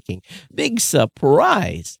tanks are leaking. Big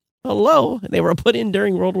surprise. Hello. They were put in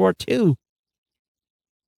during World War II.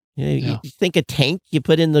 You think a tank you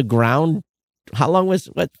put in the ground, how long was,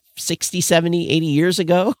 60, 70, 80 years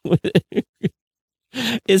ago?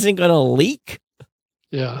 Isn't going to leak?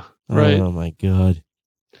 Yeah, right. Oh, my God.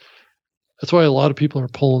 That's why a lot of people are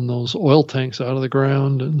pulling those oil tanks out of the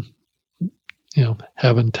ground and,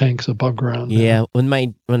 having tanks above ground. Yeah, when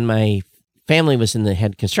my family was in the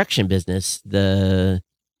head construction business,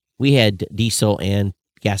 we had diesel and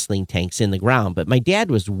gasoline tanks in the ground, but my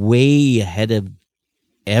dad was way ahead of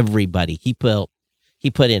everybody. He put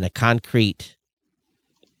in a concrete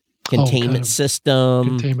containment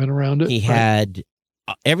system. Containment around it. He had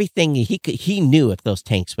everything he knew if those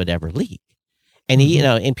tanks would ever leak. And he,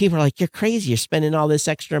 and people are like, "You're crazy. You're spending all this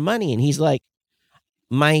extra money." And he's like,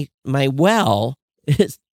 my well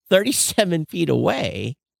is 37 feet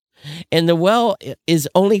away and the well is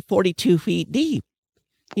only 42 feet deep.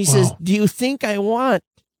 He says, "Do you think I want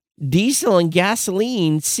diesel and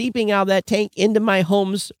gasoline seeping out of that tank into my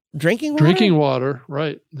home's drinking water?" Drinking water,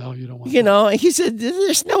 right. No, you don't want that. He said,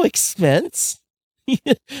 "There's no expense."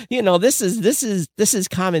 This is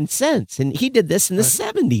common sense. And he did this in the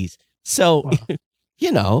 70s. So,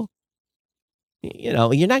 you're not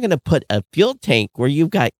going to put a fuel tank where you've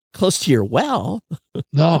got close to your well.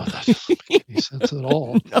 No, that doesn't make any sense at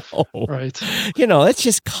all. No. Right. It's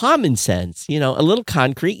just common sense. A little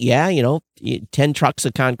concrete. Yeah. 10 trucks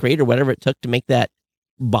of concrete or whatever it took to make that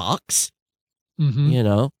box.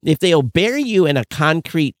 Mm-hmm. If they'll bury you in a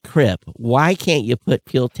concrete crypt, why can't you put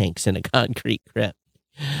fuel tanks in a concrete crypt?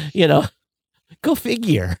 Go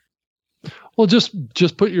figure. Well,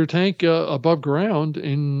 just put your tank above ground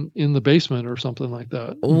in the basement or something like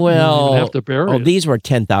that. Well, you don't have to bury it. These were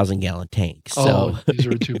 10,000 gallon tanks. So these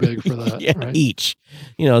are too big for that. Yeah, right? Each.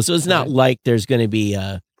 So it's not like there's going to be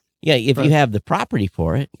if you have the property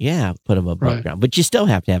for it, put them above ground. But you still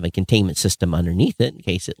have to have a containment system underneath it in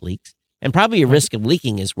case it leaks. And probably your risk of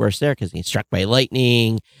leaking is worse there because you're struck by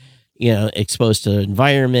lightning, exposed to the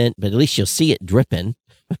environment, but at least you'll see it dripping.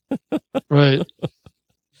 Right.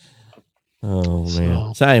 Oh,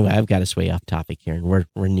 man. So anyway, I've got us way off topic here, and we're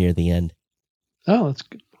near the end. Oh, that's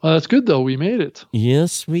good. Well, that's good, though. We made it.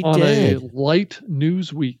 Yes, we did. On a light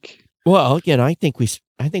news week. Well, I think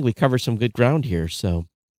we covered some good ground here. So,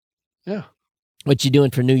 yeah. What you doing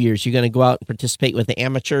for New Year's? You going to go out and participate with the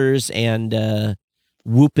amateurs and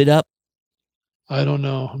whoop it up? I don't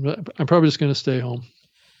know. I'm probably just going to stay home.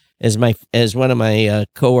 As one of my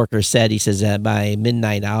coworkers said, he says that by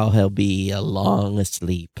midnight he'll be long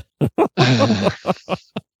asleep.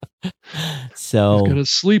 So he's gonna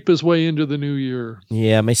sleep his way into the new year.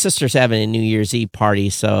 Yeah, my sister's having a New Year's Eve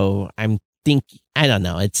party, so I don't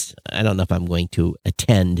know. I don't know if I'm going to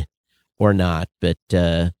attend or not, but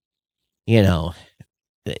I've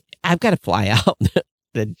got to fly out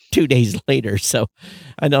 2 days later, so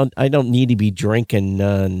I don't need to be drinking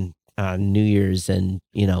on New Year's and,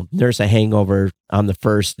 nurse a hangover on the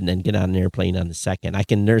 1st and then get on an airplane on the 2nd. I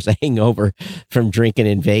can nurse a hangover from drinking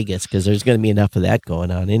in Vegas because there's going to be enough of that going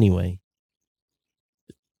on anyway.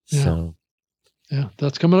 Yeah. So, yeah,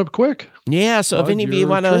 that's coming up quick. Yeah. So if any of you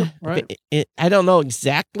want to, I don't know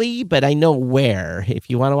exactly, but I know where. If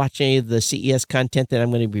you want to watch any of the CES content that I'm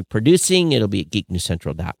going to be producing, it'll be at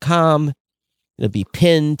geeknewscentral.com. It'll be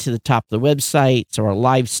pinned to the top of the website. So our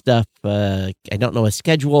live stuff, I don't know a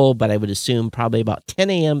schedule, but I would assume probably about 10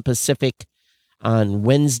 a.m. Pacific on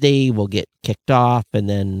Wednesday will get kicked off, and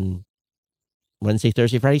then Wednesday,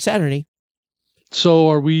 Thursday, Friday, Saturday. So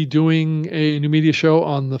are we doing a new media show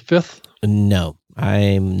on the 5th? No,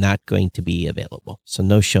 I'm not going to be available. So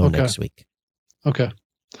no show next week. Okay.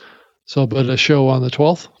 So, but a show on the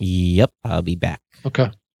 12th? Yep, I'll be back. Okay.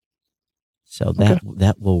 So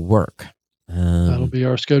that will work. That'll be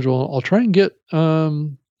our schedule. I'll try and get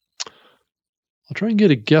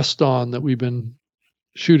a guest on that we've been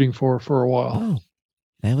shooting for a while. Oh,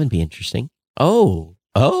 that would be interesting. Oh,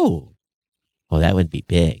 well, that would be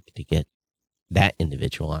big to get that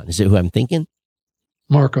individual on. Is it who I'm thinking?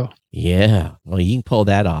 Marco. Yeah. Well, you can pull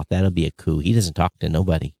that off. That'll be a coup. He doesn't talk to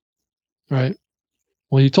nobody. Right.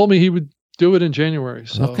 Well, he told me he would do it in January.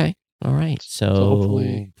 So okay. All right. So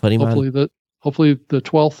hopefully, put him on. Hopefully the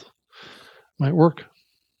 12th might work.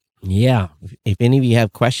 Yeah. If any of you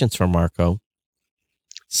have questions for Marco,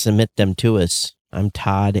 submit them to us. I'm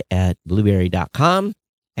Todd at blueberry.com.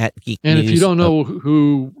 At Geek and News. If you don't know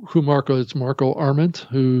who Marco is, Marco Arment,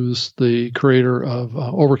 who's the creator of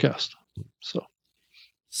Overcast.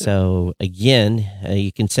 So again,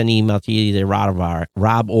 you can send an email to either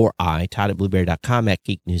Rob or I, Todd at blueberry.com, at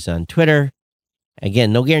Geek News on Twitter.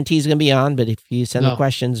 Again, no guarantees going to be on, but if you send the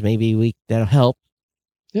questions, maybe that'll help.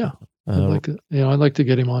 Yeah. I'd like to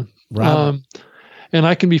get him on. Rob, And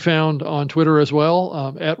I can be found on Twitter as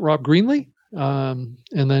well, at Rob Greenlee. And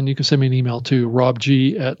then you can send me an email to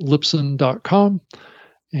robg@lipson.com.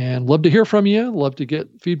 And love to hear from you. Love to get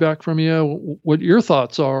feedback from you. What your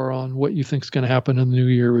thoughts are on what you think is going to happen in the new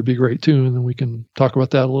year would be great too. And then we can talk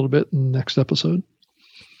about that a little bit in the next episode.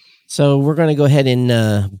 so we're going to go ahead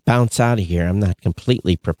and bounce out of here. I'm not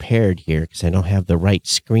completely prepared here because I don't have the right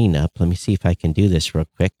screen up. Let me see if I can do this real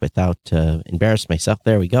quick without embarrassing myself.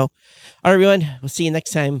 There we go. All right, everyone. We'll see you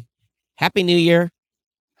next time. Happy New Year.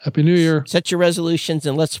 Happy New Year. Set your resolutions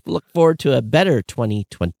and let's look forward to a better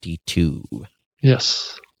 2022.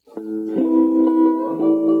 Yes.